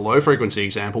archetype of the low frequency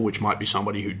example, which might be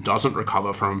somebody who doesn't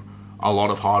recover from a lot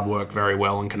of hard work very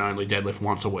well and can only deadlift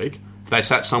once a week, if they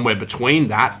sat somewhere between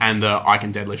that and the I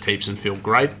can deadlift heaps and feel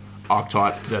great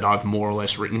archetype that I've more or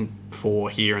less written for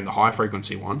here in the high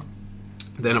frequency one,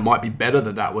 then it might be better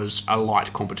that was a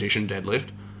light competition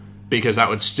deadlift, because that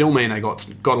would still mean they got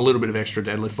a little bit of extra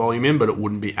deadlift volume in, but it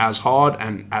wouldn't be as hard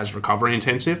and as recovery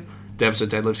intensive. Deficit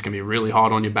deadlifts can be really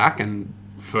hard on your back, and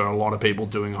for a lot of people,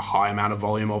 doing a high amount of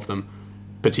volume of them,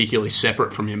 particularly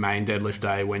separate from your main deadlift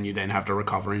day when you then have to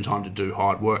recover in time to do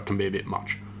hard work, can be a bit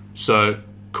much. So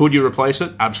could you replace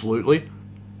it? Absolutely.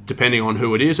 Depending on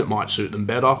who it is, it might suit them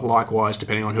better. Likewise,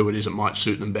 depending on who it is, it might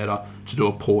suit them better to do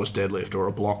a pause deadlift or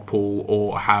a block pull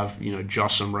or have,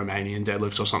 just some Romanian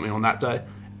deadlifts or something on that day.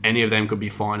 Any of them could be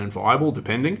fine and viable,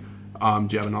 depending. Do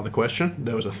you have another question?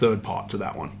 There was a third part to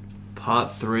that one. Part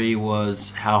 3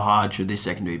 was, how hard should this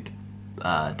secondary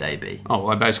day be? Oh,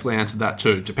 well, I basically answered that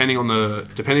too. Depending on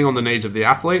the needs of the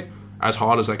athlete, as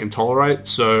hard as they can tolerate.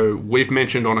 So we've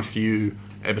mentioned on a few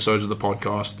episodes of the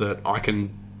podcast that I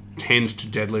can tend to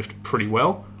deadlift pretty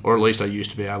well, or at least I used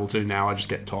to be able to. Now I just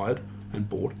get tired and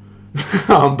bored.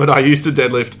 But I used to be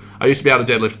able to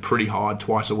deadlift pretty hard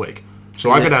twice a week.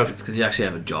 So I could have... It's because you actually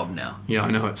have a job now. Yeah,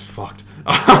 I know, it's fucked.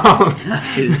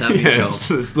 Shit is having a job.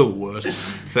 It's the worst.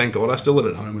 Thank God I still live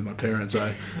at home with my parents,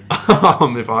 eh?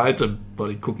 If I had to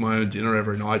bloody cook my own dinner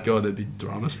every night, God, there'd be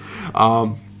dramas.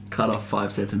 Cut off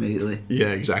 5 sets immediately. Yeah,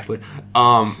 exactly.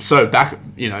 So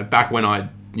back when I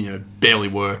barely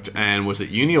worked and was at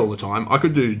uni all the time, I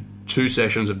could do 2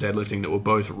 sessions of deadlifting that were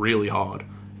both really hard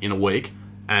in a week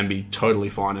and be totally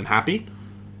fine and happy.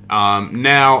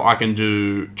 Now I can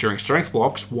do, during strength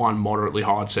blocks, 1 moderately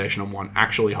hard session and 1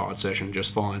 actually hard session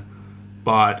just fine.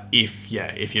 But if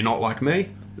you're not like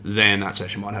me, then that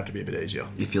session might have to be a bit easier.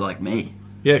 If you're like me.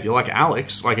 Yeah, if you're like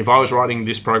Alex, like if I was writing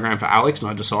this program for Alex and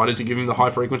I decided to give him the high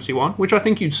frequency one, which I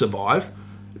think you'd survive,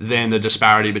 then the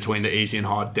disparity between the easy and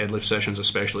hard deadlift sessions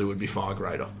especially would be far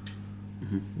greater.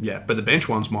 Mm-hmm. Yeah, but the bench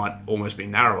ones might almost be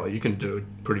narrower. You can do a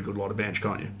pretty good lot of bench,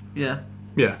 can't you? Yeah.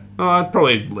 Yeah. I'd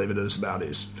probably leave it as about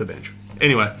is for bench.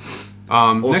 Anyway,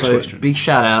 next question. Big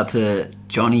shout out to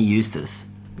Johnny Eustace.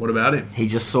 What about him? He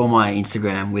just saw my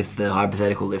Instagram with the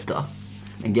hypothetical lifter.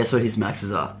 And guess what his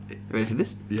maxes are? Ready for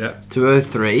this? Yeah.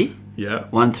 203. Yeah.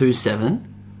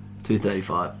 127.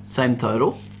 235. Same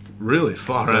total. Really?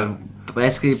 Far out.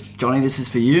 Basically, Johnny, this is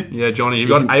for you. Yeah, Johnny, you've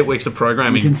got 8 weeks of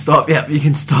programming. You can stop. Yeah, you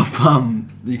can stop.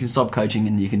 You can stop coaching,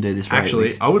 and you can do this for 8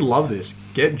 weeks. I would love this.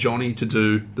 Get Johnny to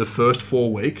do the first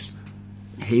 4 weeks.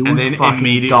 He would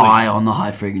fucking die on the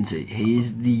high frequency. He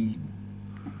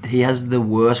has the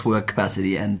worst work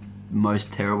capacity and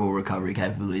most terrible recovery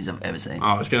capabilities I've ever seen.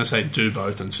 I was going to say do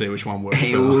both and see which one works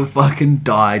He better. will fucking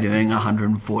die doing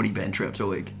 140 bench reps a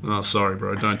week. Oh, sorry,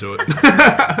 bro. Don't do it.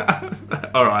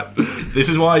 All right. This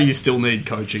is why you still need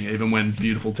coaching, even when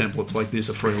beautiful templates like this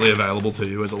are freely available to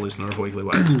you as a listener of Weekly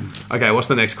Weights. Okay, what's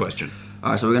the next question? All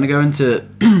right, so we're going to go into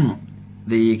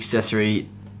the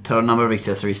total number of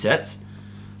accessory sets.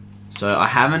 So I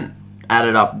haven't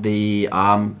added up the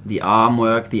arm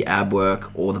work, the ab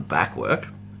work, or the back work.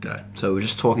 Okay. So we're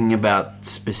just talking about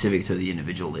specific to the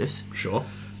individual lifts. Sure.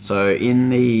 So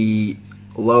in the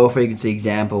lower frequency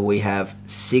example, we have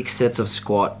 6 sets of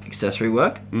squat accessory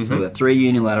work. Mm-hmm. So we've got 3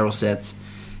 unilateral sets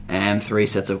and 3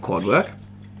 sets of quad work.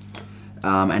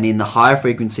 And in the higher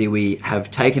frequency, we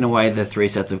have taken away the 3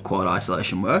 sets of quad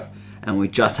isolation work, and we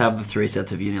just have the 3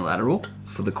 sets of unilateral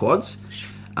for the quads.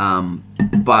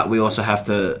 But we also have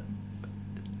to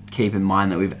keep in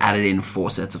mind that we've added in 4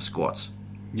 sets of squats.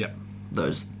 Yep.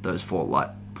 Those 4 light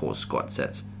pause squat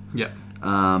sets. Yep.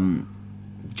 Do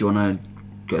you want to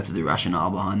go through the rationale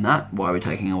behind that? Why are we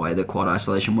taking away the quad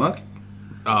isolation work?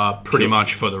 Pretty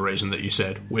much for the reason that you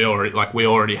said. We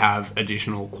already have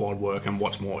additional quad work, and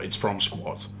what's more, it's from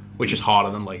squats, which is harder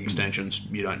than leg extensions.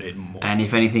 You don't need more. And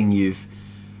if anything, you've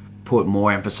put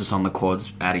more emphasis on the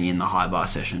quads, adding in the high bar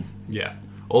session. Yeah.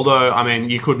 Although, I mean,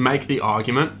 you could make the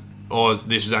argument, or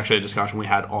this is actually a discussion we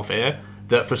had off air,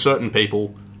 that for certain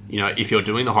people, if you're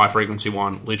doing the high frequency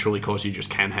one, literally because you just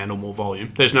can handle more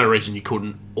volume, there's no reason you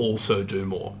couldn't also do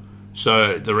more.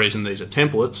 So the reason these are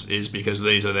templates is because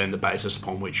these are then the basis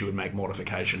upon which you would make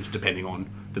modifications depending on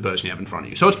the person you have in front of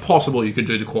you. So it's possible you could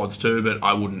do the quads too, but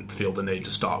I wouldn't feel the need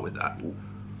to start with that.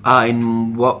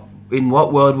 In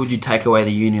what world would you take away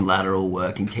the unilateral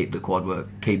work and keep the quad work,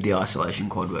 keep the isolation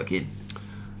quad work in?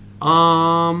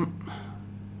 I'm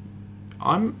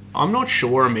not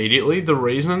sure immediately. The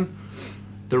reason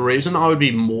I would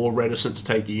be more reticent to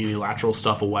take the unilateral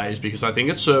stuff away is because I think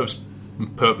it serves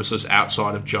purposes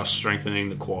outside of just strengthening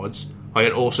the quads. Like,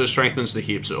 it also strengthens the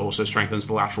hips, it also strengthens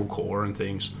the lateral core and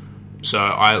things. So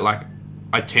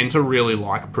I tend to really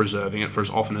like preserving it for as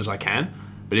often as I can.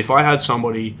 But if I had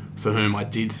somebody for whom I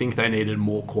did think they needed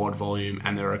more quad volume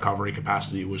and their recovery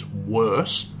capacity was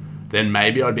worse, then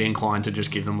maybe I'd be inclined to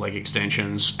just give them leg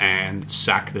extensions and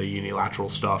sack the unilateral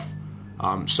stuff,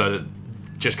 so that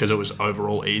just because it was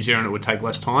overall easier and it would take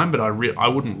less time. But I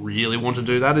wouldn't really want to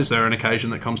do that. Is there an occasion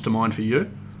that comes to mind for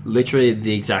you? Literally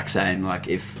the exact same. Like,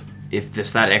 if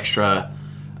there's that extra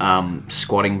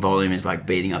squatting volume is like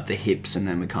beating up the hips, and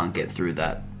then we can't get through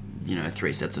that,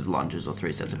 3 sets of lunges or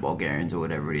 3 sets of Bulgarians or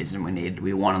whatever it is, and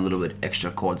we want a little bit extra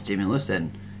quad stimulus,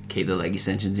 and keep the leg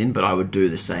extensions in. But I would do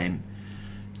the same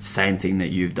thing that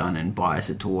you've done and bias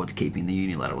it towards keeping the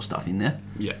unilateral stuff in there.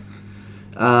 Yeah.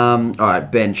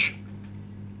 Alright, bench.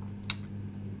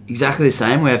 Exactly the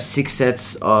same. We have 6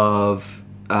 sets of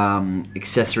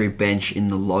accessory bench in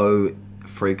the low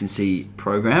frequency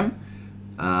program.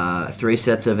 3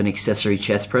 sets of an accessory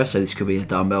chest press. So this could be a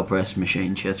dumbbell press,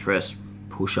 machine chest press,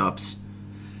 push-ups,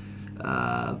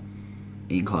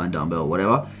 incline dumbbell,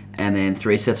 whatever. And then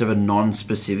 3 sets of a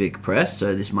non-specific press.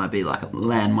 So this might be like a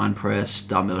landmine press,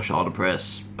 dumbbell shoulder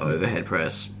press, overhead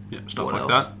press. Yeah, stuff like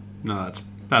that. No,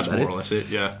 that's more or less it,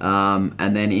 yeah.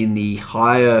 And then in the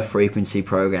higher frequency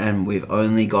program, we've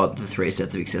only got the 3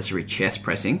 sets of accessory chest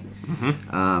pressing.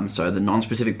 Mm-hmm. So the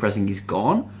non-specific pressing is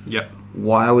gone. Yep.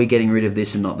 Why are we getting rid of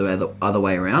this and not the other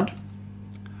way around?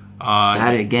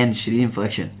 That again, shitty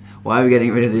inflection. Why are we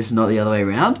getting rid of this and not the other way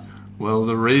around? Well,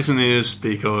 the reason is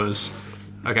because...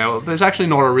 Okay, well, there's actually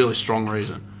not a really strong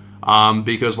reason.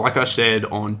 Because like I said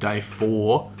on day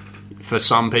 4... For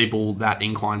some people, that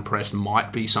incline press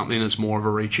might be something that's more of a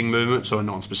reaching movement, so a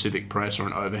non-specific press or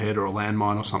an overhead or a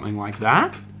landmine or something like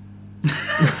that.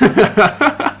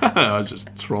 I just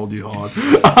trolled you hard.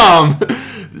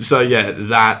 So yeah,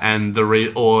 that and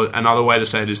or another way to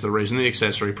say it is the reason the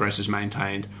accessory press is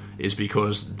maintained is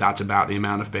because that's about the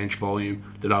amount of bench volume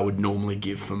that I would normally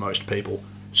give for most people.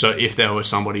 So if there was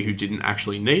somebody who didn't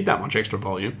actually need that much extra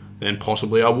volume, then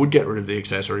possibly I would get rid of the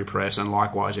accessory press. And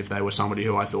likewise, if they were somebody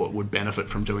who I thought would benefit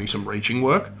from doing some reaching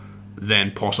work,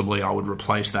 then possibly I would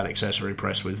replace that accessory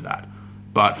press with that.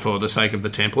 But for the sake of the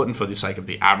template and for the sake of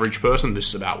the average person, this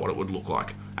is about what it would look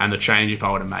like. And the change, if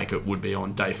I were to make it, would be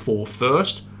on day 4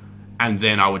 first, and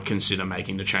then I would consider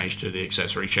making the change to the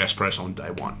accessory chest press on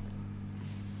day 1.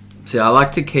 See, I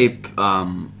like to keep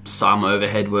some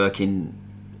overhead work in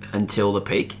until the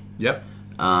peak. Yep.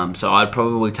 So I'd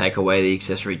probably take away the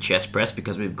accessory chest press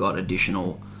because we've got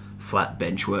additional flat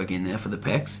bench work in there for the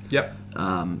pecs. Yep.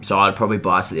 So I'd probably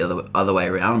bias it the other way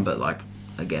around, but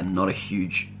again, not a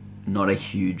huge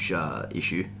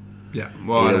issue. Yeah.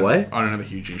 Well, either way, I don't have a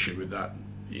huge issue with that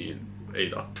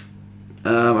either.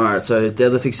 All right. So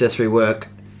deadlift accessory work.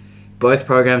 Both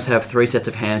programs have 3 sets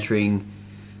of hamstring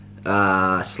 /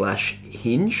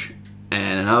 hinge.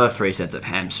 And another 3 sets of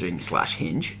hamstring /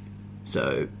 hinge.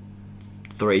 So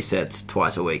 3 sets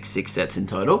twice a week, 6 sets in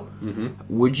total. Mm-hmm.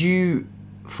 Would you,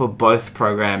 for both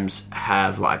programs,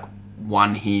 have like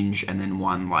 1 hinge and then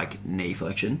 1 like knee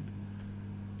flexion?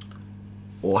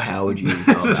 Or how would you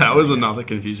go about That was another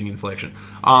confusing inflection.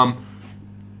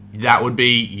 That would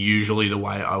be usually the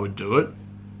way I would do it.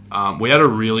 We had a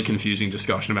really confusing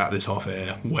discussion about this off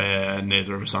air where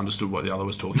neither of us understood what the other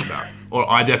was talking about. Or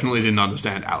I definitely didn't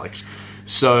understand Alex.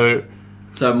 So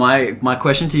my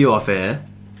question to you off air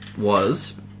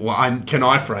was... Well, can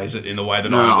I phrase it in the way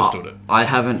that I understood it? I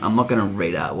haven't. I'm not going to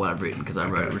read out what I've written because I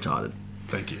wrote retarded.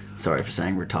 Thank you. Sorry for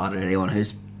saying retarded. Anyone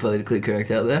who's politically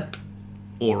correct out there?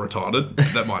 Or retarded.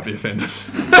 That might be offended.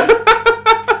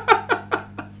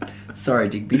 Sorry,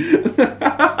 Digby.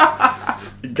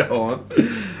 Go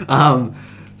on.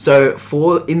 So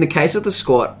in the case of the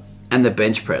squat and the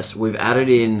bench press, we've added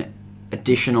in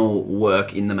additional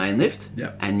work in the main lift,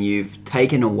 Yeah. and you've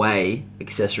taken away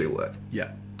accessory work Yeah.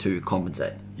 to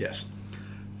compensate. Yes.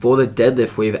 For the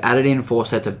deadlift, we've added in 4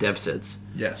 sets of deficits,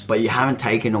 Yes. but you haven't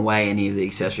taken away any of the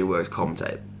accessory work to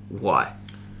compensate. Why?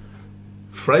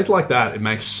 Phrase like that, it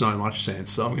makes so much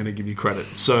sense. So I'm going to give you credit.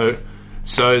 So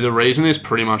the reason is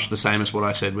pretty much the same as what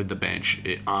I said with the bench.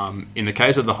 In the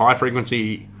case of the high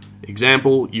frequency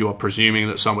example, you are presuming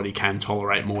that somebody can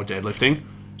tolerate more deadlifting.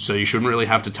 So you shouldn't really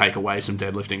have to take away some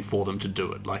deadlifting for them to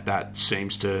do it. Like, that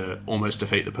seems to almost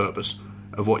defeat the purpose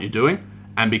of what you're doing.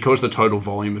 And because the total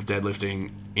volume of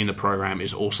deadlifting in the program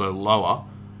is also lower,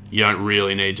 you don't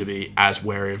really need to be as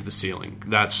wary of the ceiling.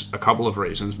 That's a couple of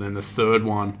reasons. Then the third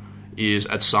one is,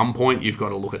 at some point you've got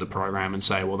to look at the program and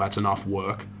say, well, that's enough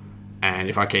work. And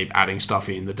if I keep adding stuff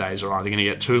in, the days are either going to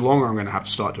get too long or I'm going to have to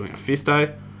start doing a 5th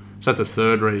day. So that's the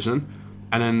third reason.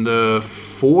 And then the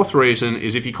fourth reason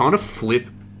is, if you kind of flip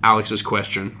Alex's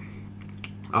question,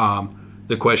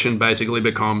 the question basically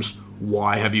becomes,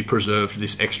 why have you preserved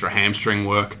this extra hamstring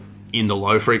work in the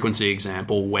low frequency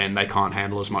example when they can't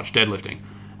handle as much deadlifting?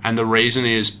 And the reason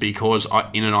is because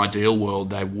in an ideal world,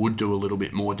 they would do a little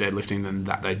bit more deadlifting than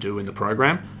that they do in the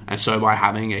program. And so by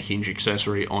having a hinge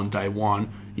accessory on day one,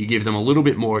 you give them a little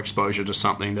bit more exposure to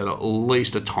something that at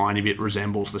least a tiny bit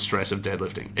resembles the stress of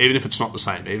deadlifting, even if it's not the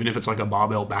same, even if it's like a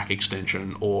barbell back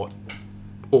extension or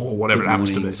whatever it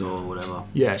happens to be. Or whatever.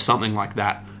 Yeah, something like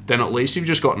that. Then at least you've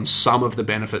just gotten some of the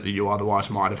benefit that you otherwise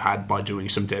might have had by doing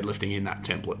some deadlifting in that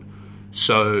template.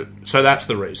 So that's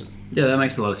the reason. Yeah, that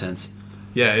makes a lot of sense.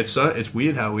 Yeah, it's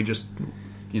weird how we just,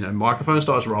 microphone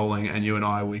starts rolling and you and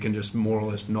I, we can just more or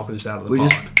less knock this out of the We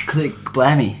park. just click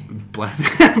blammy.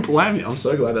 Blammy. I'm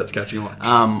so glad that's catching on.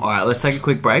 All right, let's take a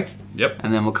quick break. Yep.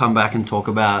 And then we'll come back and talk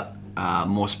about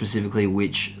more specifically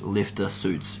which lifter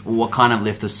suits, or what kind of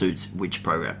lifter suits which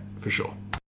program. For sure.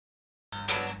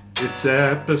 It's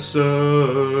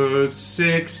episode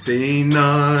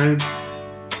 69.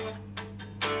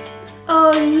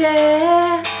 Oh,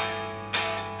 yeah.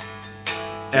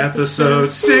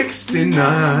 Episode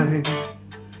 69.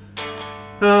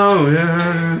 Oh,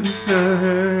 yeah.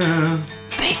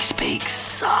 Big Speak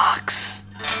sucks.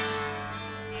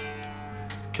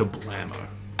 Kablamo.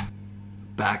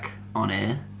 Back on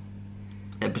air.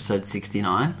 Episode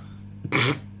 69.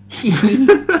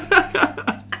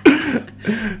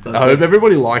 I hope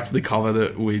everybody liked the cover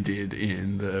that we did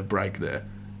in the break there.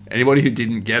 Anybody who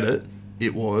didn't get it,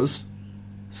 it was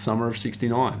Summer of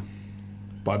 69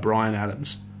 by Bryan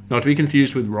Adams. Not to be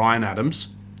confused with Ryan Adams,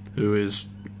 who is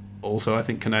also, I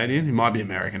think, Canadian. He might be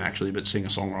American, actually, but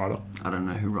singer-songwriter. I don't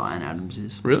know who Ryan Adams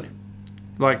is. Really?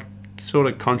 Like, sort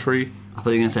of country. I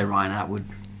thought you were going to say Ryan Atwood.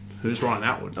 Who's Ryan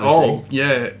Atwood? OC. Oh,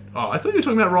 yeah. Oh, I thought you were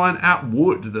talking about Ryan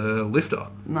Atwood, the lifter.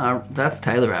 No, that's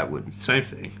Taylor Atwood. Same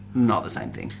thing. Not the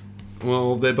same thing.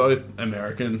 Well, they're both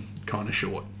American, kind of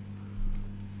short.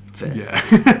 Fair. Yeah.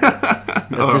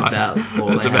 That's Alright. about all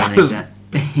That's they have about an as-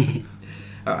 exam.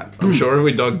 Alright, I'm sure if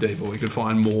we dug deeper, we could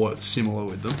find more similar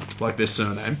with them, like their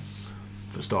surname,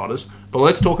 for starters. But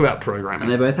let's talk about programming.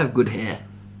 And they both have good hair.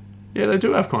 Yeah, they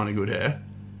do have kind of good hair.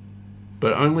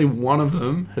 But only one of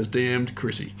them has DM'd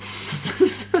Chrissy.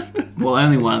 Well,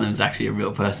 only one of them is actually a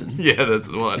real person. Yeah,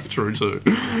 that's true too.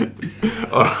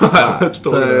 Alright, let's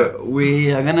talk about So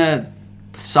we are going to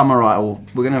summarize, or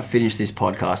we're going to finish this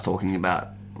podcast talking about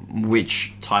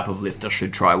which type of lifter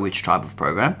should try which type of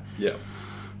program. Yeah.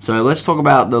 So let's talk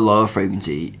about the lower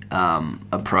frequency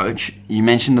approach. You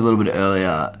mentioned a little bit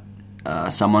earlier,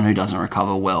 someone who doesn't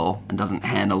recover well and doesn't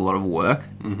handle a lot of work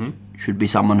should be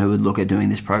someone who would look at doing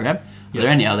this program. Are there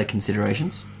any other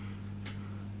considerations?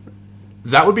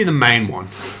 That would be the main one.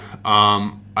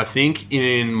 I think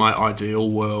in my ideal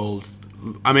world,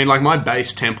 I mean, like my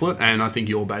base template, and I think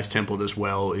your base template as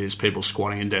well, is people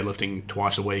squatting and deadlifting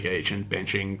twice a week each and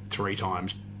benching 3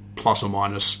 times, plus or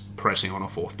minus pressing on a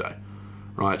 4th day.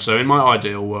 Right? So in my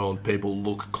ideal world, people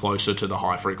look closer to the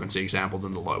high frequency example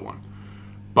than the low one.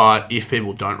 But if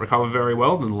people don't recover very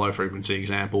well, then the low frequency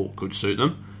example could suit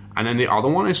them. And then the other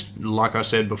one is, like I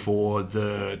said before,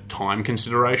 the time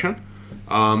consideration.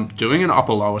 Doing an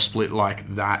upper-lower split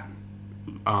like that,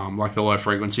 like the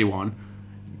low-frequency one,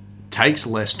 takes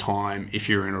less time if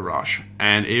you're in a rush.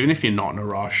 And even if you're not in a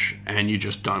rush and you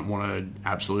just don't want to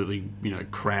absolutely,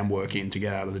 cram work in to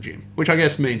get out of the gym, which I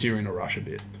guess means you're in a rush a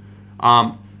bit.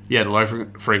 Yeah, the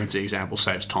low-frequency example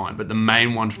saves time, but the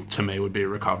main one to me would be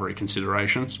recovery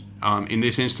considerations. In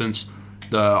this instance,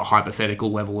 the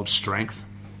hypothetical level of strength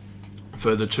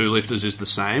for the 2 lifters is the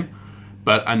same.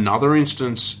 But another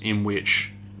instance in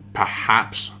which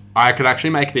perhaps I could actually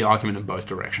make the argument in both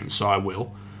directions, so I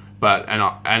will. But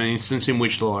an instance in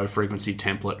which the low frequency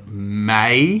template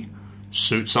may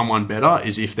suit someone better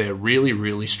is if they're really,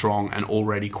 really strong and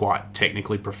already quite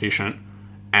technically proficient,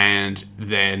 and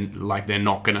then like they're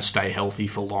not going to stay healthy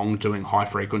for long doing high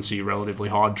frequency, relatively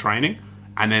hard training,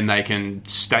 and then they can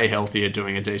stay healthier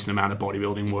doing a decent amount of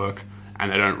bodybuilding work,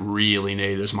 and they don't really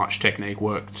need as much technique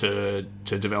work to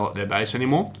develop their base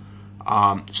anymore.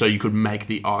 So you could make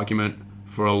the argument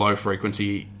for a low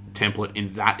frequency template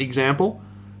in that example.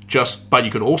 But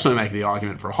you could also make the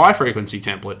argument for a high frequency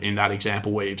template in that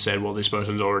example where you've said, well, this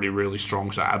person's already really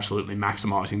strong, so absolutely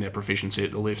maximizing their proficiency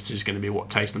at the lifts is going to be what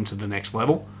takes them to the next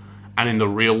level. And in the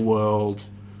real world,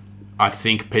 I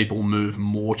think people move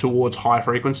more towards high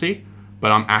frequency,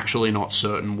 but I'm actually not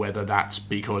certain whether that's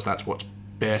because that's what's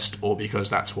best or because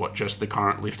that's what just the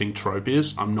current lifting trope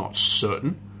is. I'm not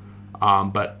certain.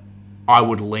 But I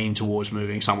would lean towards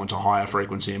moving someone to higher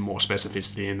frequency and more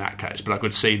specificity in that case, but I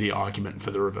could see the argument for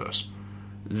the reverse.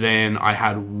 Then I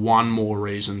had one more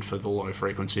reason for the low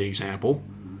frequency example,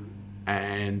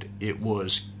 and it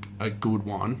was a good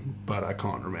one, but I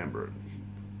can't remember it.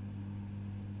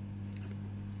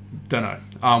 Don't know.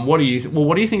 What do you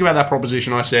think about that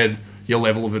proposition? I said your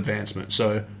level of advancement.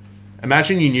 So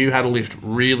imagine you knew how to lift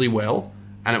really well,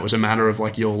 and it was a matter of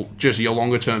like your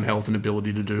longer term health and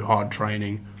ability to do hard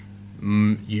training.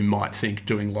 You might think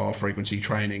doing lower frequency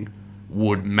training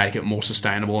would make it more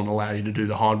sustainable and allow you to do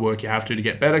the hard work you have to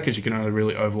get better because you can only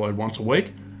really overload once a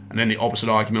week. And then the opposite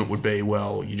argument would be,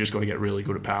 well, you just got to get really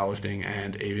good at powerlifting,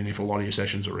 and even if a lot of your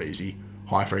sessions are easy,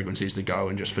 high frequencies to go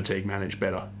and just fatigue manage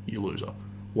better, you loser.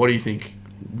 What do you think?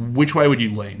 Which way would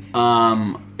you lean?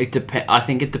 I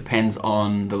think it depends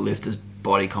on the lifter's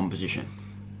body composition.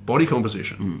 Body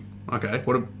composition? Okay.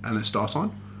 And their star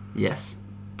sign? Yes.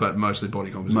 But mostly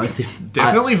body composition. Mostly,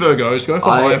 definitely Virgos. Go for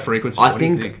higher frequency. What do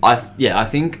you think? I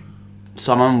think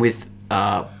someone with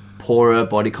poorer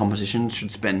body composition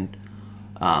should spend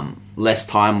less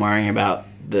time worrying about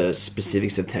the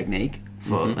specifics of technique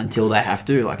until they have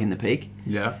to, like in the peak.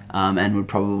 Yeah. And would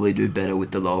probably do better with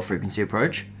the lower frequency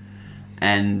approach.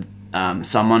 And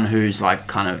someone who's like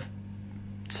kind of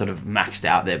sort of maxed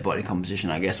out their body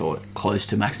composition, I guess, or close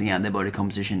to maxing out their body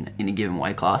composition in a given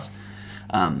weight class,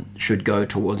 should go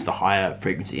towards the higher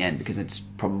frequency end, because it's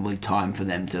probably time for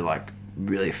them to like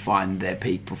really find their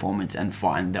peak performance and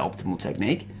find the optimal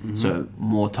technique. So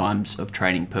more times of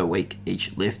training per week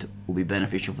each lift will be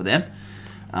beneficial for them.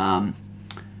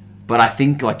 But I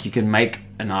think like you can make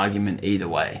an argument either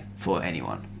way for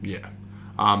anyone. Yeah.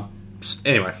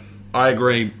 Anyway, I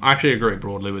agree. I actually agree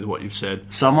broadly with what you've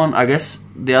said. Someone, I guess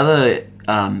the other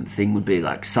thing would be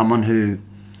like someone who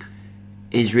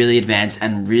is really advanced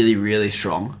and really, really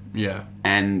strong. Yeah.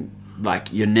 And like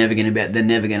they're never going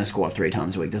to squat 3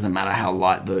 times a week. Doesn't matter how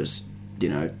light those,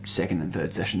 second and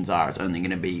third sessions are. It's only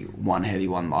going to be one heavy,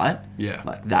 one light. Yeah.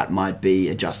 Like that might be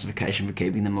a justification for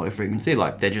keeping them low frequency.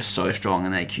 Like they're just so strong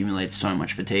and they accumulate so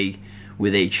much fatigue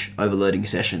with each overloading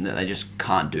session that they just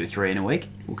can't do 3 in a week.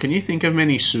 Well, can you think of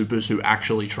many supers who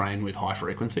actually train with high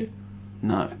frequency?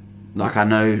 No. Like I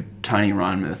know Tony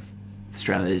Reinmuth,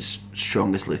 Australia's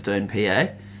strongest lifter in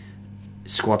PA,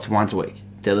 squats once a week,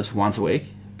 deadlifts once a week,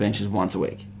 benches once a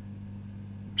week.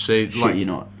 See, Shit, you're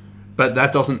not. But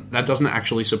that doesn't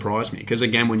actually surprise me, because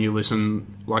again, when you listen,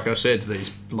 like I said, to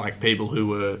these like people who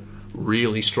were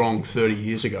really strong 30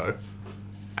 years ago,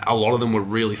 a lot of them were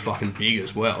really fucking big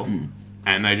as well,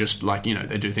 and they just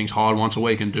they do things hard once a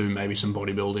week and do maybe some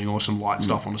bodybuilding or some light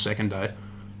stuff on a second day,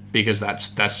 because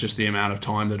that's just the amount of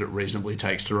time that it reasonably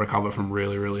takes to recover from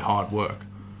really, really hard work.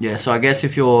 Yeah, so I guess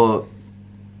if you're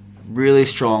really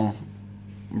strong,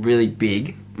 really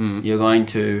big, you're going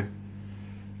to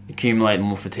accumulate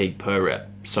more fatigue per rep.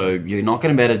 So you're not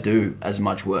going to be able to do as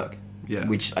much work. Yeah.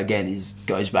 Which, again,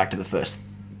 goes back to the first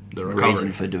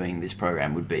reason for doing this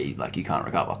program would be, like, you can't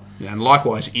recover. Yeah, and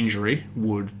likewise, injury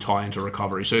would tie into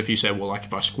recovery. So if you said, well, like,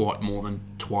 if I squat more than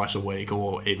twice a week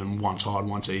or even once hard,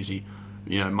 once easy,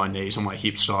 my knees and my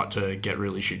hips start to get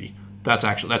really shitty. That's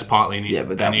partly an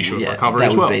issue of recovery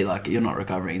as well. That would be like you're not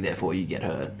recovering, therefore you get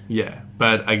hurt. Yeah,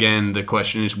 but again, the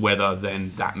question is whether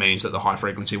then that means that the high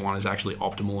frequency one is actually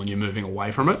optimal and you're moving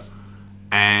away from it.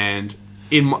 And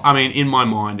in my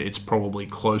mind, it's probably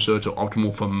closer to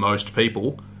optimal for most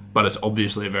people, but it's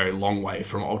obviously a very long way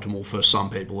from optimal for some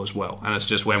people as well. And it's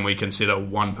just when we consider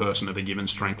one person of a given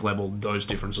strength level, those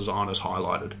differences aren't as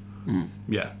highlighted.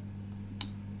 Yeah.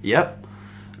 Yep.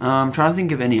 I'm trying to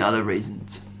think of any other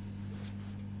reasons.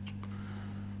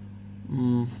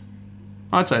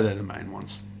 I'd say they're the main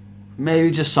ones.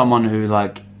 Maybe just someone who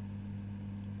like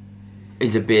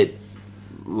is a bit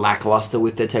lackluster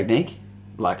with their technique.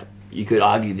 Like you could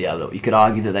argue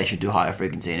that they should do higher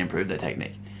frequency and improve their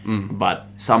technique. But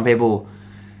some people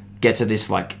get to this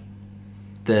like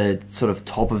the sort of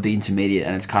top of the intermediate,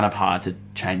 and it's kind of hard to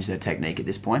change their technique at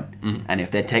this point. And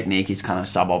if their technique is kind of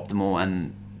suboptimal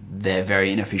and they're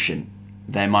very inefficient,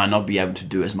 they might not be able to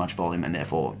do as much volume, and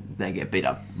therefore they get beat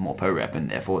up more per rep, and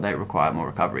therefore they require more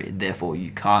recovery. Therefore,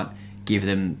 you can't give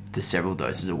them the several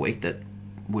doses a week that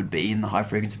would be in the high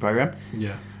frequency program.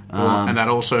 Yeah. Well, and that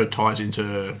also ties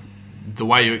into the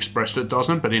way you expressed it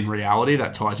doesn't, but in reality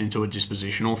that ties into a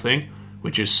dispositional thing,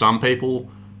 which is some people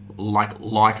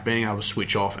like being able to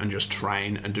switch off and just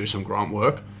train and do some grunt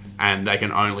work, and they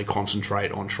can only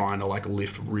concentrate on trying to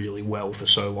lift really well for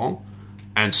so long.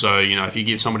 And so, if you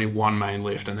give somebody one main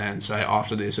lift and then say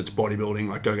after this it's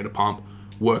bodybuilding, go get a pump,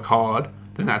 work hard,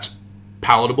 then that's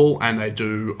palatable and they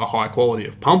do a high quality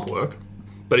of pump work.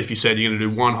 But if you said you're going to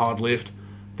do one hard lift,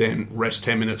 then rest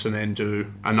 10 minutes and then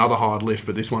do another hard lift,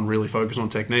 but this one really focus on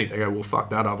technique, they go, well, fuck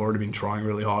that, I've already been trying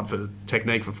really hard for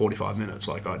technique for 45 minutes.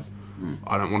 I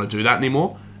don't want to do that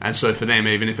anymore. And so for them,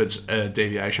 even if it's a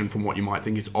deviation from what you might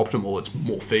think is optimal, it's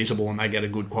more feasible and they get a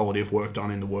good quality of work done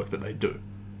in the work that they do.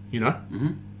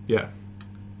 Yeah.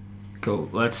 Cool.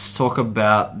 Let's talk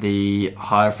about the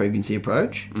higher frequency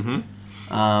approach.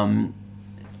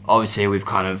 Obviously, we've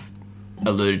kind of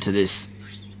alluded to this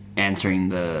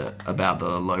answering about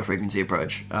the low frequency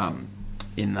approach,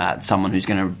 in that someone who's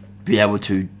going to be able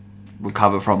to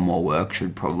recover from more work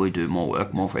should probably do more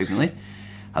work more frequently.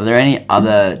 Are there any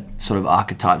other sort of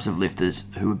archetypes of lifters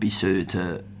who would be suited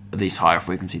to this higher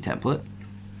frequency template?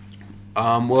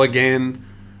 Well, again,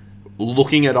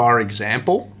 looking at our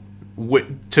example,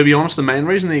 to be honest, the main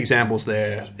reason the example's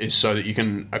there is so that you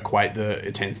can equate the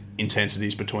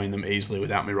intensities between them easily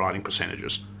without me writing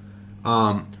percentages.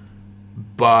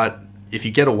 But if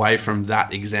you get away from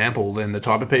that example, then the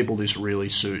type of people this really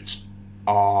suits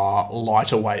are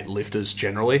lighter weight lifters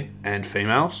generally, and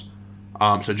females.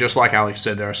 So just like Alex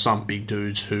said, there are some big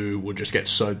dudes who would just get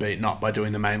so beaten up by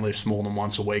doing the main lifts more than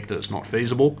once a week that it's not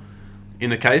feasible. In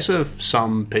the case of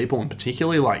some people, and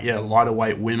particularly lighter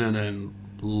weight women and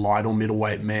light or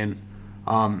middleweight men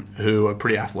who are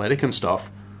pretty athletic and stuff,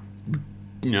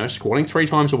 squatting 3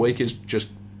 times a week is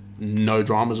just no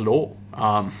dramas at all.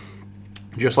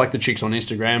 Just like the chicks on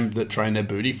Instagram that train their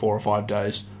booty 4 or 5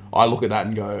 days, I look at that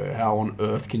and go, how on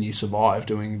earth can you survive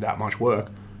doing that much work?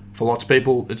 For lots of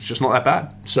people, it's just not that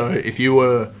bad. So if you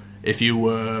were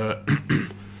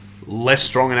less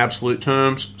strong in absolute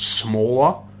terms,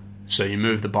 smaller, so you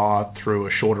move the bar through a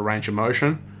shorter range of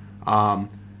motion,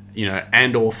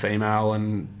 and or female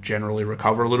and generally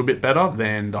recover a little bit better,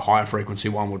 then the higher frequency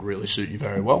one would really suit you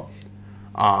very well.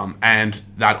 And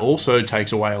that also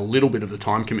takes away a little bit of the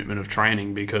time commitment of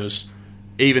training, because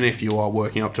even if you are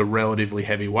working up to relatively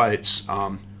heavy weights,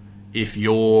 if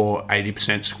your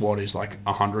 80% squat is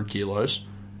 100 kilos,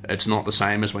 it's not the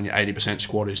same as when your 80%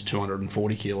 squat is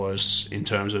 240 kilos in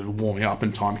terms of warming up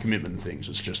and time commitment and things.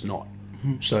 It's just not.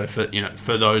 So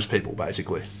for those people,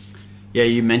 basically. Yeah,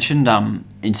 you mentioned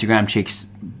Instagram chicks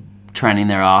training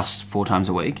their ass 4 times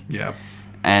a week. Yeah.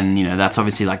 And, that's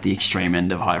obviously the extreme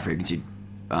end of high frequency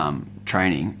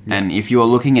training. Yeah. And if you're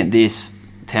looking at this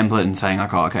template and saying,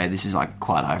 okay, this is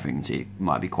quite high frequency, it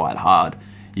might be quite hard,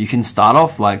 you can start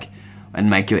off and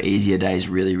make your easier days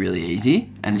really, really easy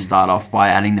and start off by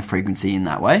adding the frequency in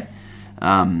that way.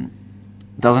 You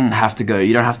don't have to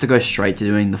go straight to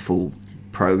doing the full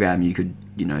program. You could,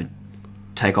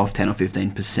 take off 10 or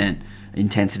 15%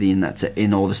 intensity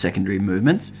in all the secondary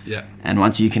movements. Yeah. And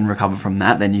once you can recover from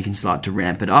that, then you can start to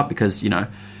ramp it up, because, the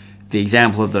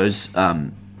example of those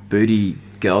booty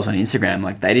girls on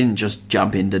Instagram, they didn't just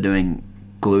jump into doing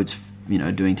glutes,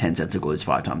 doing 10 sets of glutes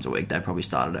 5 times a week. They probably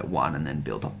started at 1 and then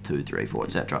built up 2, 3, 4,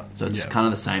 etc. So it's kind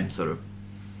of the same sort of...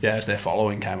 Yeah, as their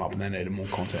following came up and they needed more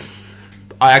content.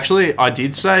 I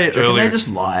did say earlier... Can they just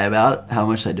lie about how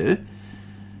much they do?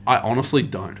 I honestly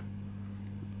don't.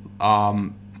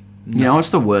 You know what's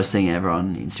the worst thing ever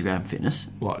on Instagram fitness?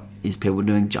 What? Is people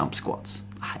doing jump squats.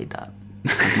 I hate that.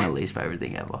 It's my least favourite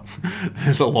thing ever.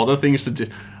 There's a lot of things to do.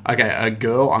 Okay, a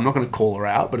girl, I'm not going to call her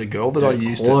out, but a girl that I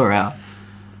used to... Call her out.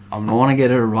 I want to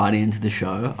get her right into the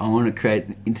show. I want to create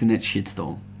an internet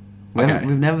shitstorm. We've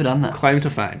never done that. Claim to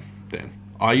fame, then.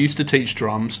 I used to teach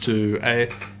drums to a,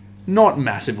 not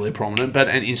massively prominent, but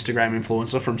an Instagram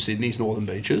influencer from Sydney's Northern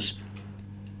Beaches.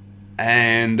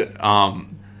 And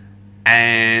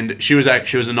she was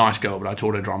a nice girl, but I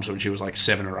taught her drums when she was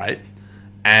 7 or 8.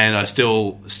 And I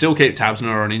still keep tabs on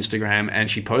her on Instagram, and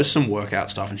she posts some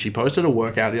workout stuff. And she posted a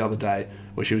workout the other day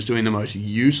where she was doing the most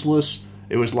useless.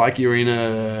 It was like you're in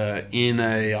a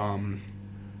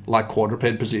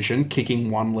quadruped position, kicking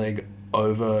one leg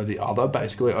over the other,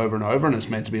 basically over and over, and it's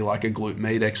meant to be like a glute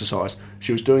med exercise.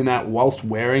 She was doing that whilst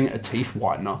wearing a teeth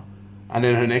whitener, And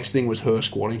then her next thing was her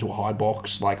squatting to a high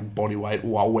box, like body weight,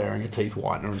 while wearing a teeth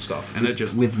whitener and stuff. And it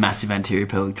just... With massive anterior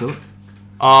pelvic tilt?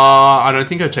 I don't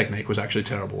think her technique was actually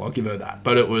terrible. I'll give her that.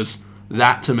 But it was...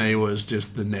 That, to me, was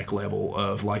just the neck level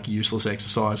of, like, useless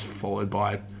exercise followed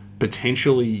by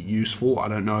potentially useful. I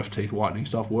don't know if teeth whitening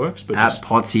stuff works, but... At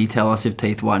Potsy, tell us if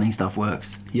teeth whitening stuff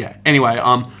works. Yeah. Anyway,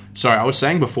 sorry, I was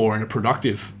saying before in a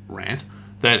productive rant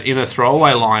that in a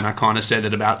throwaway line, I kind of said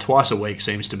that about twice a week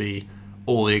seems to be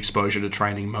all the exposure to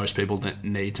training most people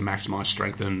need to maximize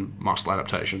strength and muscle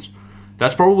adaptations.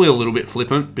 That's probably a little bit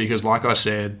flippant because, like I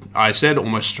said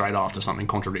almost straight after something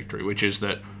contradictory, which is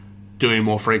that doing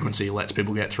more frequency lets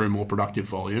people get through more productive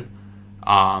volume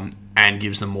and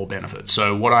gives them more benefit.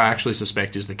 So what I actually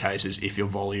suspect is the case is if your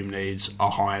volume needs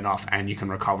are high enough and you can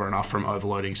recover enough from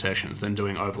overloading sessions, then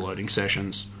doing overloading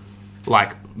sessions,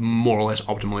 like more or less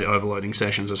optimally overloading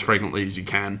sessions as frequently as you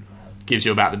can, gives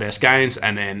you about the best gains,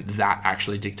 and then that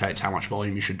actually dictates how much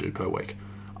volume you should do per week.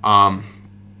 I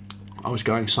was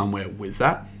going somewhere with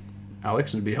that,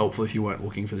 Alex, and it'd be helpful if you weren't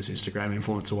looking for this Instagram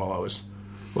influencer while I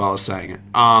was saying it.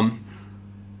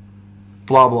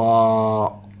 Blah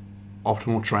blah,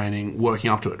 optimal training, working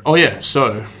up to it. Oh yeah,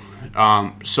 so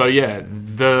yeah,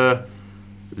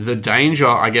 the danger,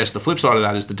 I guess the flip side of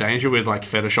that is the danger with like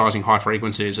fetishizing high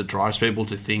frequency is it drives people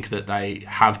to think that they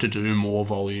have to do more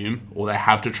volume or they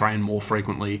have to train more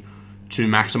frequently to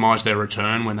maximize their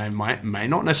return when they may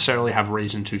not necessarily have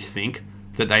reason to think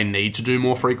that they need to do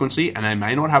more frequency, and they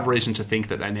may not have reason to think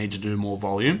that they need to do more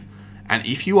volume. And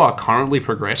if you are currently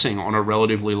progressing on a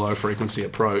relatively low frequency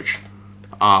approach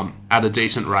at a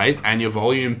decent rate and your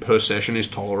volume per session is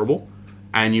tolerable,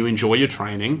 and you enjoy your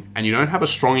training, and you don't have a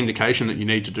strong indication that you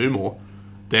need to do more,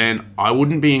 then I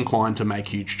wouldn't be inclined to make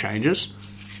huge changes.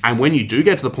 And when you do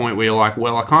get to the point where you're like,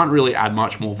 well, I can't really add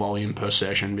much more volume per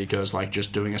session because like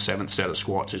just doing a 7th set of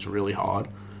squats is really hard,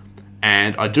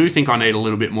 and I do think I need a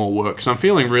little bit more work because I'm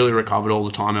feeling really recovered all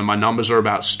the time and my numbers are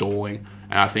about stalling,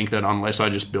 and I think that unless I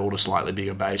just build a slightly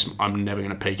bigger base, I'm never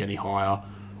going to peak any higher.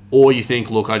 Or you think,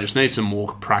 look, I just need some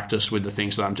more practice with the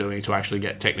things that I'm doing to actually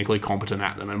get technically competent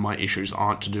at them, and my issues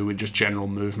aren't to do with just general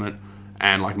movement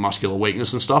and like muscular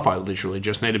weakness and stuff. I literally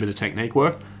just need a bit of technique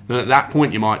work. Then at that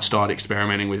point, you might start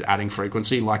experimenting with adding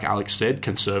frequency, like Alex said,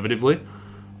 conservatively.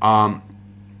 But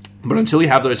until you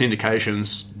have those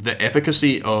indications, the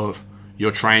efficacy of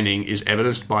your training is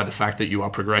evidenced by the fact that you are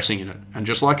progressing in it. And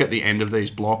just like at the end of these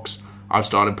blocks, I've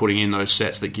started putting in those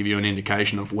sets that give you an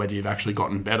indication of whether you've actually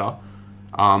gotten better.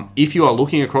 If you are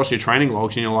looking across your training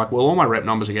logs and you're like, well, all my rep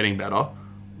numbers are getting better,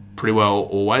 pretty well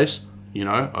always,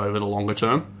 over the longer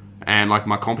term, and like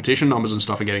my competition numbers and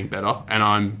stuff are getting better, and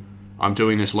I'm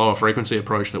doing this lower frequency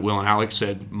approach that Will and Alex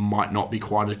said might not be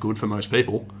quite as good for most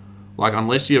people. Like,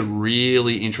 unless you're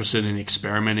really interested in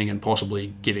experimenting and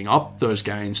possibly giving up those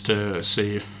gains to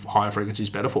see if higher frequency is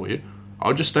better for you, I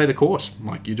would just stay the course.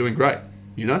 Like, you're doing great,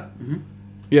 Mm-hmm.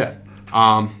 Yeah.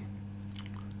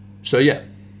 So yeah.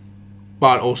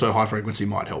 But also high frequency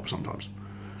might help sometimes.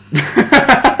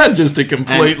 Just to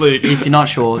completely... And if you're not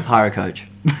sure, hire a coach.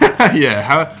 Yeah.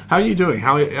 How are you doing?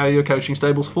 How are your coaching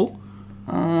stables full?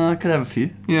 I could have a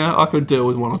few. Yeah, I could deal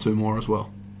with one or two more as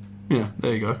well. Yeah,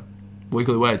 there you go.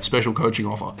 Weekly Weight, special coaching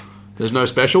offer. There's no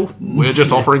special. We're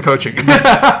just offering coaching.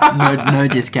 No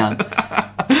discount.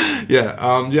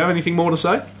 Yeah. Do you have anything more to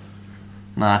say?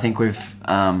 No, I think we've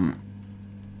done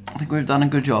a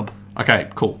good job. Okay,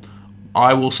 cool.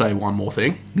 I will say one more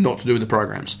thing, not to do with the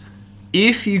programs.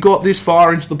 If you got this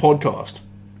far into the podcast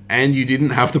and you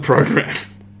didn't have the program,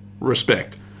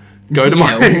 respect. Go to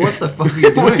my... what the fuck are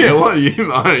you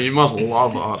doing? You must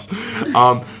love us.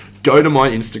 Go to my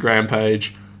Instagram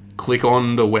page, click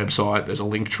on the website, there's a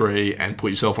link tree, and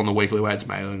put yourself on the Weekly Weights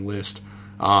mailing list.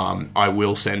 I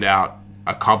will send out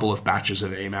a couple of batches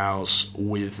of emails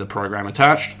with the program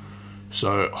attached.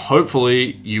 So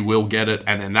hopefully you will get it,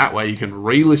 and then that way you can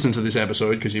re-listen to this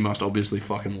episode, because you must obviously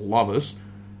fucking love us,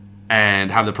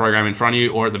 and have the program in front of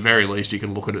you, or at the very least you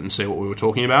can look at it and see what we were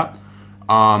talking about.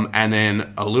 And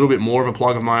then a little bit more of a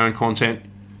plug of my own content.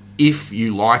 If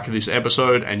you like this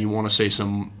episode and you want to see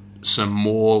some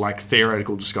more like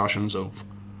theoretical discussions of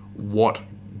what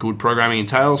good programming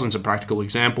entails and some practical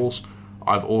examples,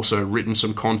 I've also written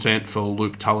some content for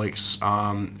Luke Tullix,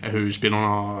 who's been on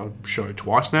our show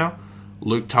twice now.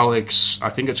 Luke Tullix,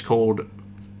 I think it's called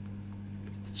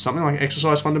something like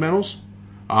Exercise Fundamentals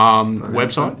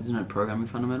website. Isn't it Programming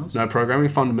Fundamentals? No, Programming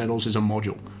Fundamentals is a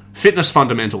module. Fitness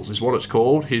Fundamentals is what it's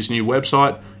called, his new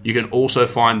website. You can also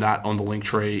find that on the link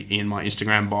tree in my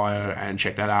Instagram bio and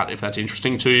check that out if that's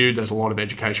interesting to you. There's a lot of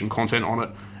education content on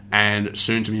it, and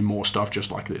soon to be more stuff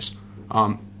just like this.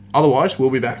 Otherwise,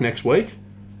 we'll be back next week.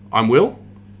 I'm Will.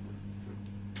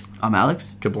 I'm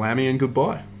Alex. Kablammy and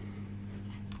goodbye.